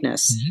of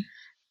whiteness.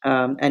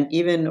 Mm-hmm. And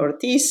even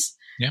Ortiz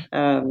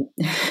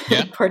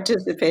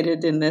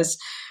participated in this.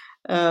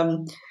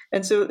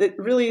 And so it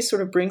really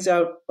sort of brings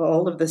out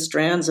all of the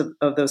strands of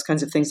those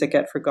kinds of things that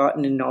get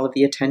forgotten in all of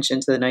the attention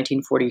to the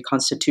 1940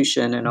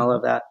 Constitution and all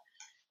of that.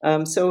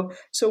 So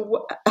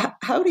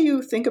how do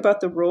you think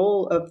about the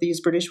role of these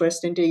British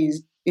West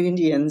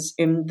Indians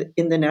in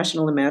the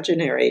national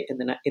imaginary in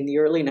the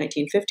early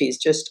 1950s,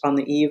 just on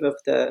the eve of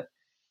the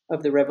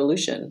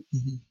revolution?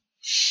 Mm-hmm.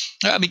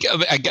 I mean,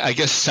 I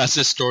guess that's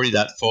a story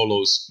that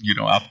follows,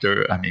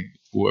 after,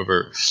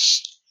 whoever,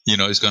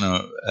 is going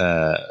to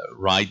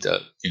write,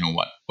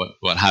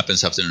 what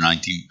happens after the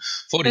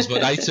 1940s.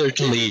 But I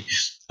certainly,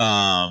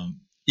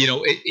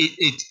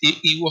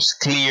 it was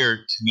clear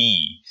to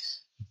me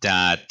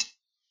that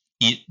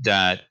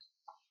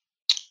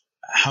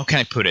how can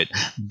I put it,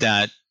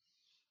 that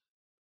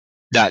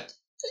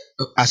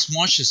as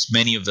much as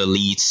many of the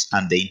elites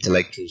and the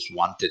intellectuals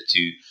wanted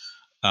to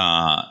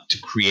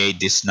create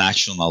this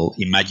national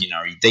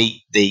imaginary,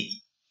 they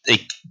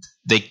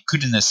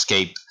couldn't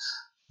escape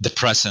the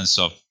presence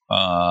of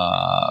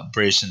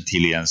British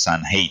Antillians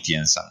and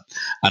Haitians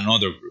and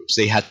other groups.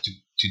 They had to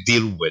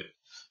deal with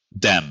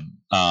them.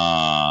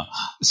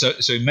 So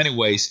in many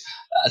ways,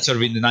 sort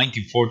of in the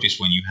 1940s,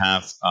 when you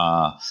have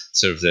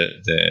sort of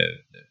the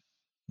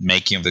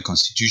making of the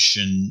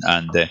Constitution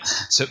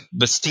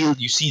but still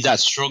you see that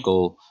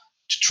struggle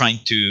to trying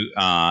to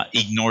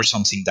ignore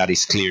something that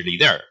is clearly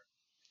there,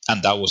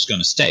 and that was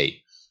going to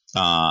stay.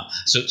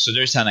 So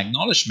there's an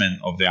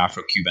acknowledgement of the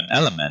Afro-Cuban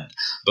element,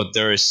 but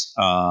there's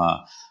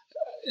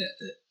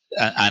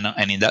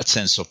and in that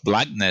sense of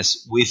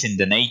blackness within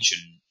the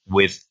nation,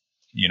 with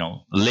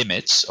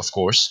limits, of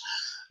course,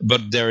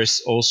 but there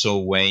is also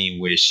a way in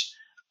which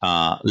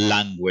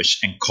language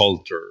and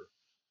culture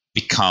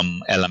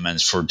become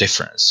elements for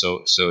difference.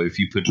 So if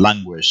you put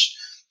language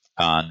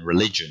and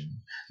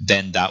religion,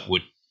 then that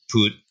would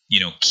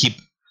keep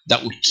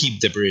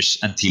the British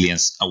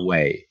Antillians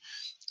away.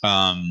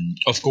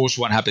 Of course,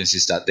 what happens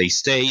is that they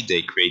stay,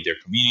 they create their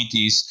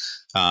communities.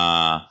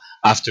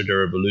 After the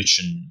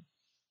revolution,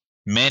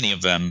 many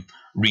of them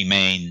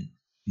remain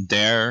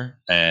there,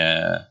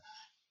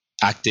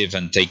 active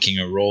and taking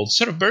a role,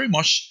 sort of very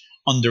much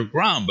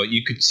underground, but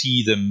you could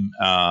see them.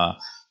 I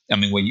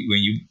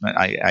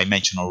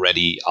mentioned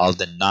already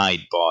Alden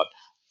Knight, but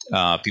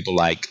people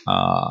like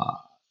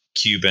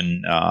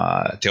Cuban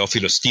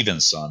Teófilo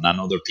Stevenson and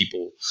other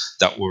people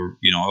that were,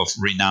 of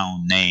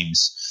renowned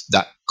names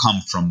that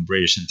come from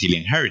British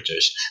Antillean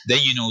heritage, then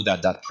you know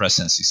that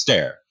presence is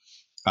there.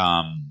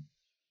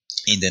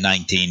 In the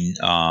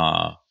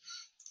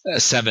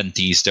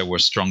 1970s, there were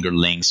stronger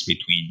links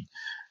between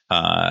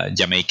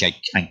Jamaica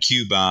and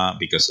Cuba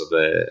because of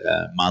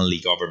the Manley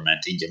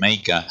government in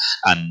Jamaica,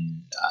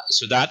 and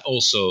so that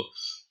also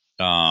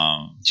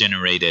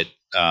generated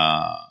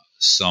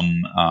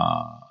some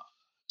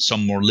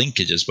more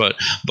linkages. But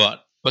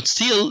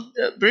still,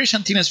 British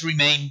Antilles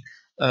remain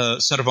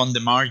sort of on the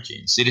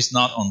margins. It is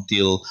not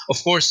until,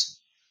 of course,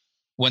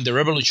 when the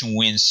revolution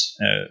wins,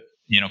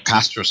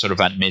 Castro sort of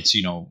admits,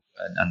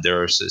 and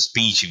there's a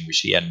speech in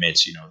which he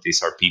admits,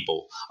 these are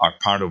people, are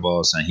part of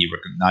us, and he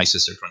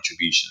recognizes their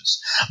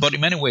contributions. But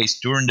in many ways,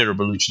 during the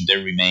revolution, they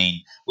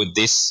remain with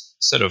this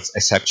sort of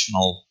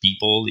exceptional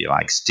people,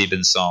 like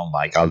Stevenson,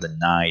 like Alden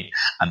Knight,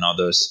 and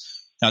others.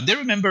 Now, they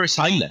remain very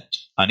silent,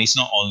 and it's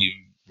not only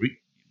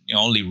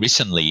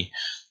recently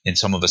in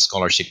some of the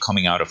scholarship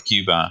coming out of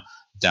Cuba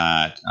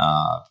that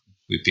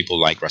with people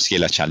like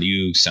Graciela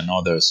Chaliux and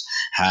others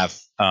have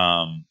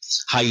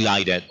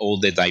highlighted all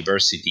the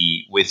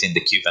diversity within the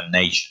Cuban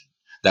nation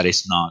that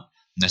is not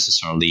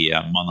necessarily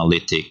a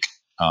monolithic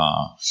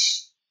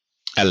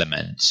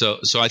element. So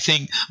I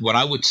think what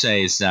I would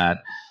say is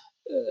that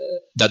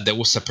there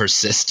was a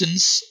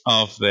persistence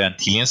of the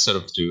Antilleans,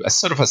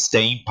 sort of a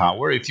staying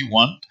power, if you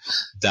want,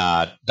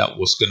 that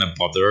was going to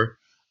bother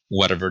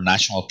whatever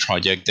national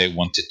project they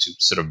wanted to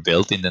sort of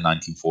build in the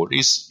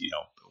 1940s.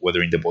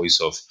 whether in the voice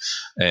of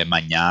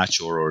Mañach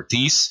or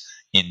Ortiz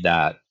in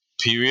that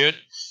period.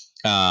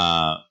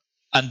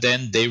 And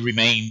then they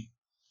remain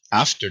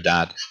after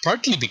that,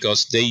 partly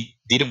because they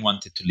didn't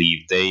want to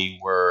leave. They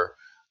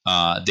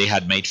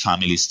had made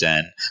families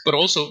then, but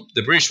also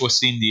the British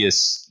West Indian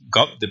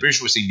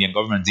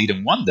government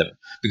didn't want them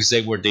because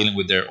they were dealing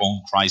with their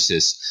own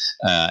crisis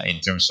in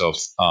terms of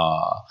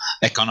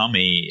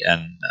economy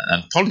and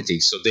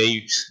politics. So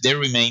they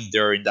remained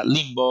there in that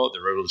limbo.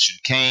 The revolution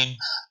came,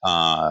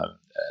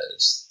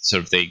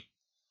 sort of they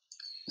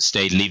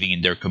stayed living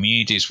in their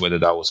communities, whether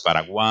that was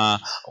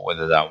Paragua or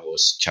whether that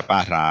was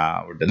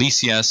Chaparra or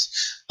Delicias,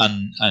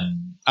 and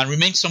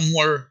remained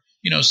somewhere,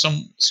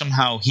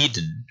 somehow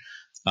hidden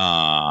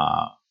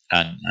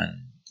and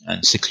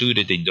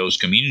secluded in those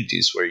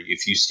communities. Where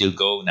if you still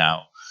go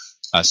now,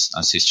 as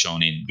is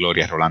shown in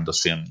Gloria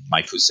Rolando's film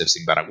My Footsteps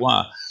in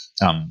Paragua,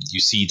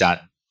 you see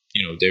that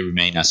they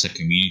remain as a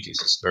community,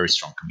 as a very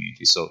strong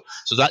community. So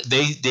that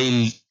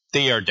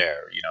they are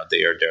there,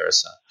 they are there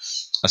as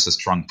a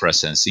strong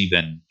presence,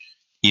 even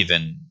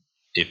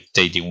if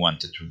they didn't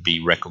want it to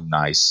be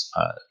recognized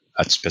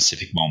at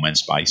specific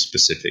moments by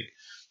specific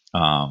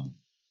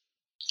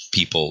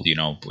people,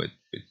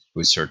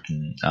 with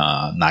certain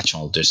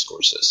national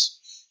discourses.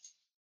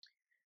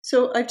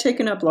 So I've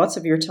taken up lots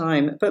of your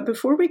time, but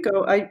before we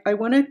go, I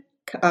want to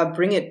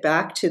bring it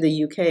back to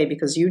the UK,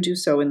 because you do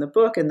so in the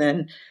book, and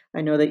then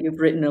I know that you've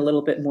written a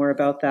little bit more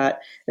about that,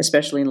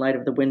 especially in light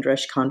of the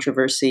Windrush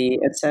controversy,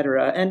 et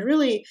cetera. And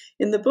really,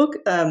 in the book,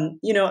 I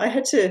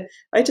had to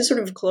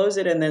sort of close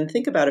it and then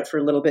think about it for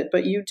a little bit.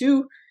 But you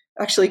do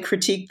actually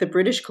critique the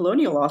British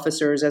colonial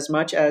officers as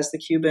much as the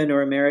Cuban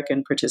or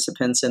American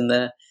participants in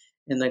the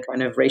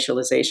kind of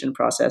racialization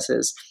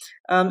processes.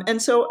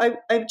 And so I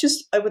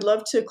would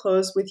love to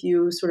close with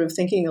you sort of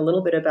thinking a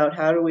little bit about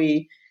how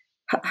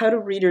do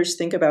readers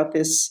think about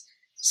this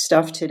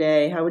stuff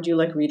today? How would you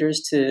like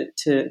readers to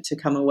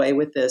come away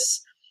with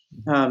this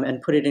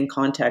and put it in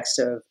context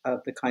of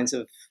the kinds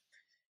of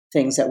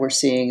things that we're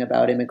seeing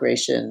about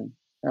immigration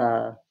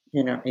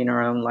in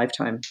our own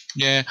lifetime?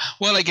 Yeah,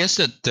 well, I guess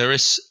that there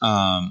is,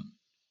 one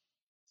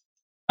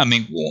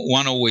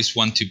always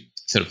want to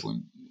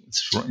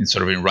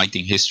sort of in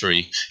writing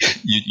history,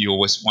 you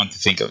always want to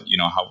think of,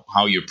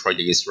 how your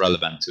project is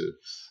relevant to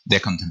the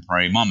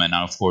contemporary moment.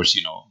 Now, of course,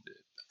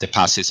 the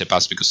past is a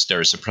past because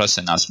there is a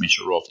present, as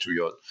Michel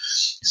Rolph-Trouillot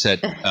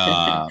said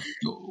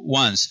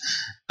once.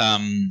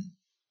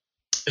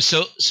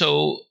 So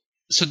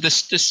the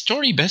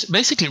story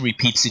basically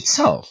repeats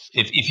itself.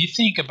 If you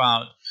think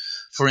about,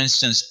 for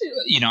instance,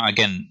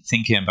 again,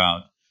 thinking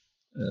about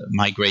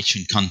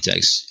migration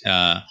context,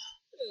 the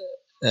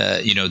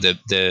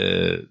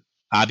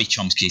Abby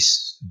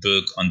Chomsky's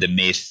book on the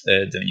myth,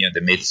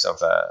 the myths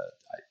of I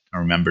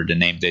don't remember the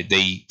name.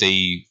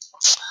 They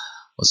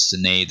what's the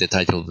name? The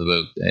title of the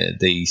book?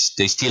 They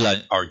steal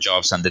our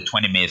jobs, and the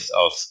 20 myths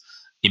of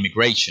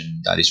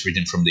immigration, that is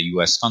written from the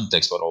U.S.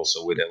 context, but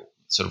also with a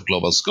sort of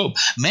global scope.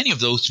 Many of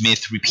those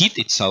myths repeat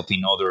itself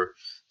in other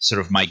sort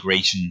of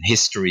migration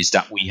histories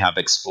that we have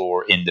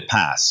explored in the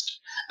past,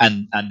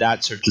 and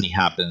that certainly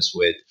happens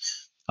with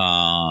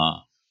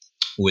the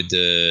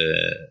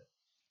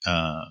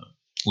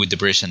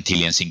British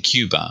Antilleans in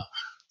Cuba.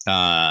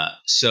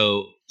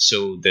 So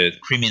the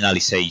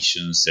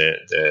criminalizations,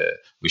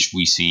 which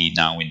we see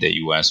now in the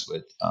U.S.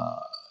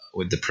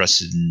 with the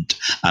president,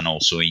 and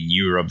also in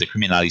Europe, the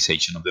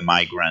criminalization of the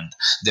migrant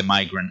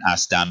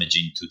as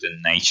damaging to the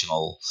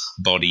national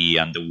body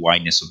and the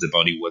whiteness of the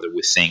body, whether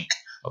we think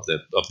of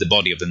the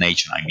body of the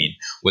nation. I mean,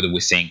 whether we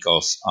think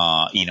of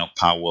Enoch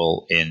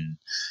Powell in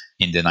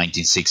the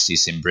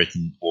 1960s in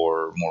Britain,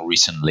 or more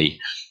recently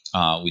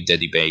with the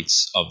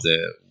debates of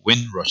the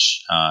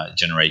Windrush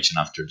generation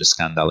after the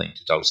scandal in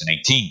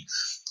 2018,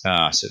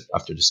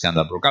 after the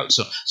scandal broke out.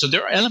 So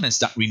there are elements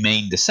that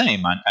remain the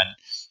same,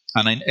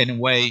 and in a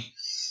way,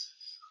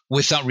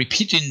 without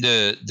repeating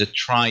the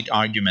trite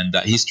argument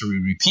that history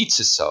repeats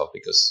itself,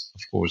 because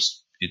of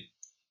course it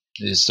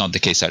is not the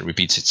case that it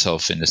repeats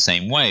itself in the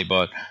same way,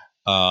 but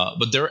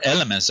there are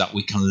elements that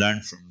we can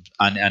learn from,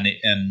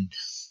 and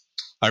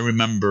I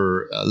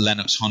remember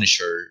Lennox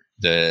Honisher,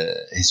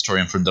 the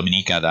historian from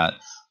Dominica, that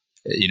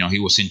he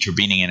was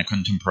intervening in a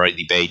contemporary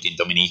debate in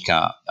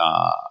Dominica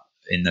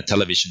in a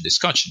television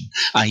discussion,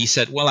 and he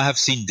said, "Well, I have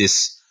seen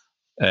this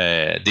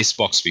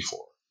box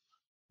before,"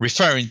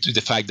 referring to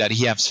the fact that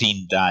he had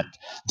seen that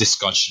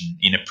discussion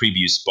in a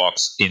previous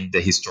box in the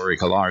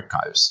historical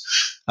archives,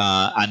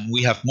 and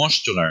we have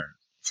much to learn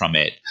from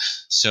it.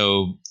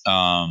 So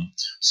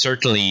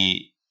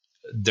certainly,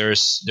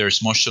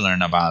 there's much to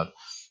learn about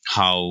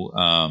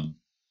how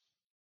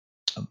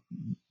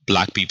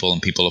Black people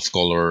and people of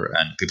color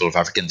and people of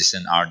African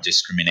descent are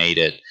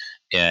discriminated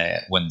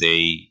when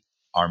they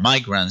are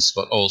migrants,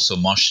 but also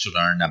much to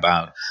learn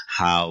about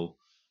how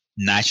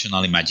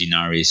national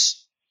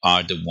imaginaries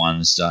are the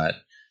ones that,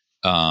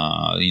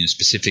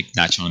 specific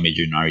national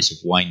imaginaries of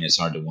whiteness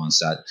are the ones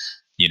that,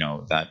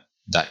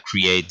 that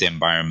create the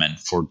environment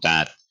for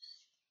that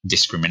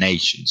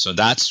discrimination. So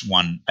that's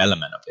one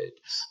element of it.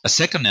 A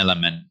second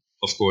element,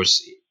 of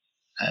course,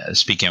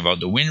 speaking about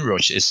the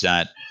Windrush, is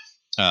that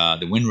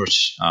the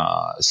Windrush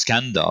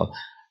scandal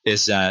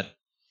is that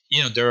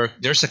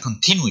there's a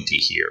continuity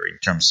here in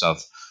terms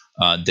of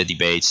the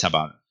debates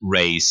about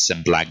race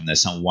and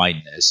blackness and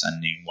whiteness,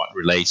 and in what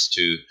relates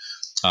to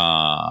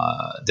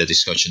the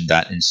discussion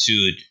that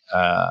ensued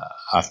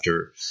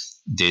after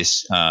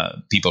these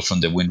people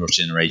from the Windrush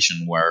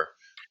generation were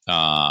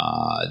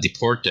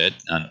deported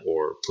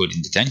or put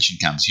in detention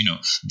camps.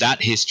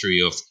 That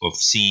history of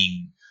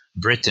seeing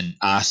Britain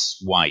as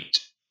white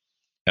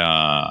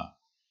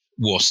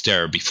was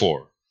there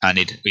before, and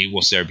it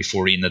was there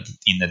before in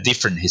a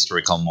different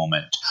historical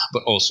moment,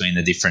 but also in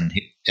a different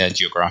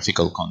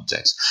geographical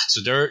context.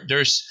 So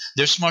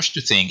there's much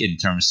to think in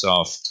terms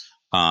of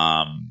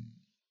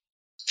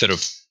sort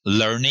of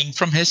learning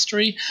from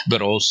history,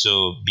 but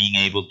also being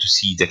able to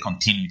see the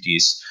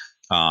continuities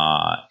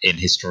in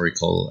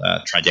historical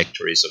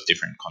trajectories of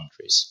different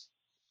countries.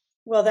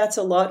 Well, that's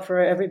a lot for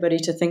everybody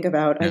to think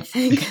about, I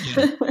think.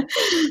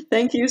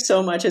 Thank you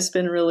so much. It's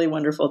been really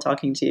wonderful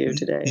talking to you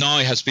today. No,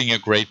 it has been a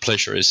great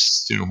pleasure.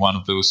 It's one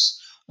of those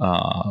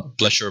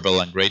pleasurable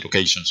and great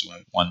occasions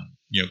when one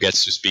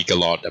gets to speak a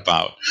lot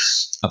about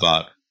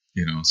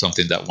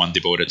something that one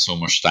devoted so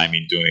much time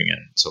in doing.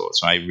 And so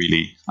I'm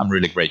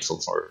really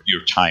grateful for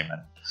your time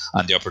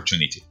and the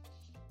opportunity.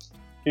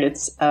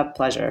 It's a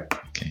pleasure.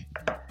 Okay.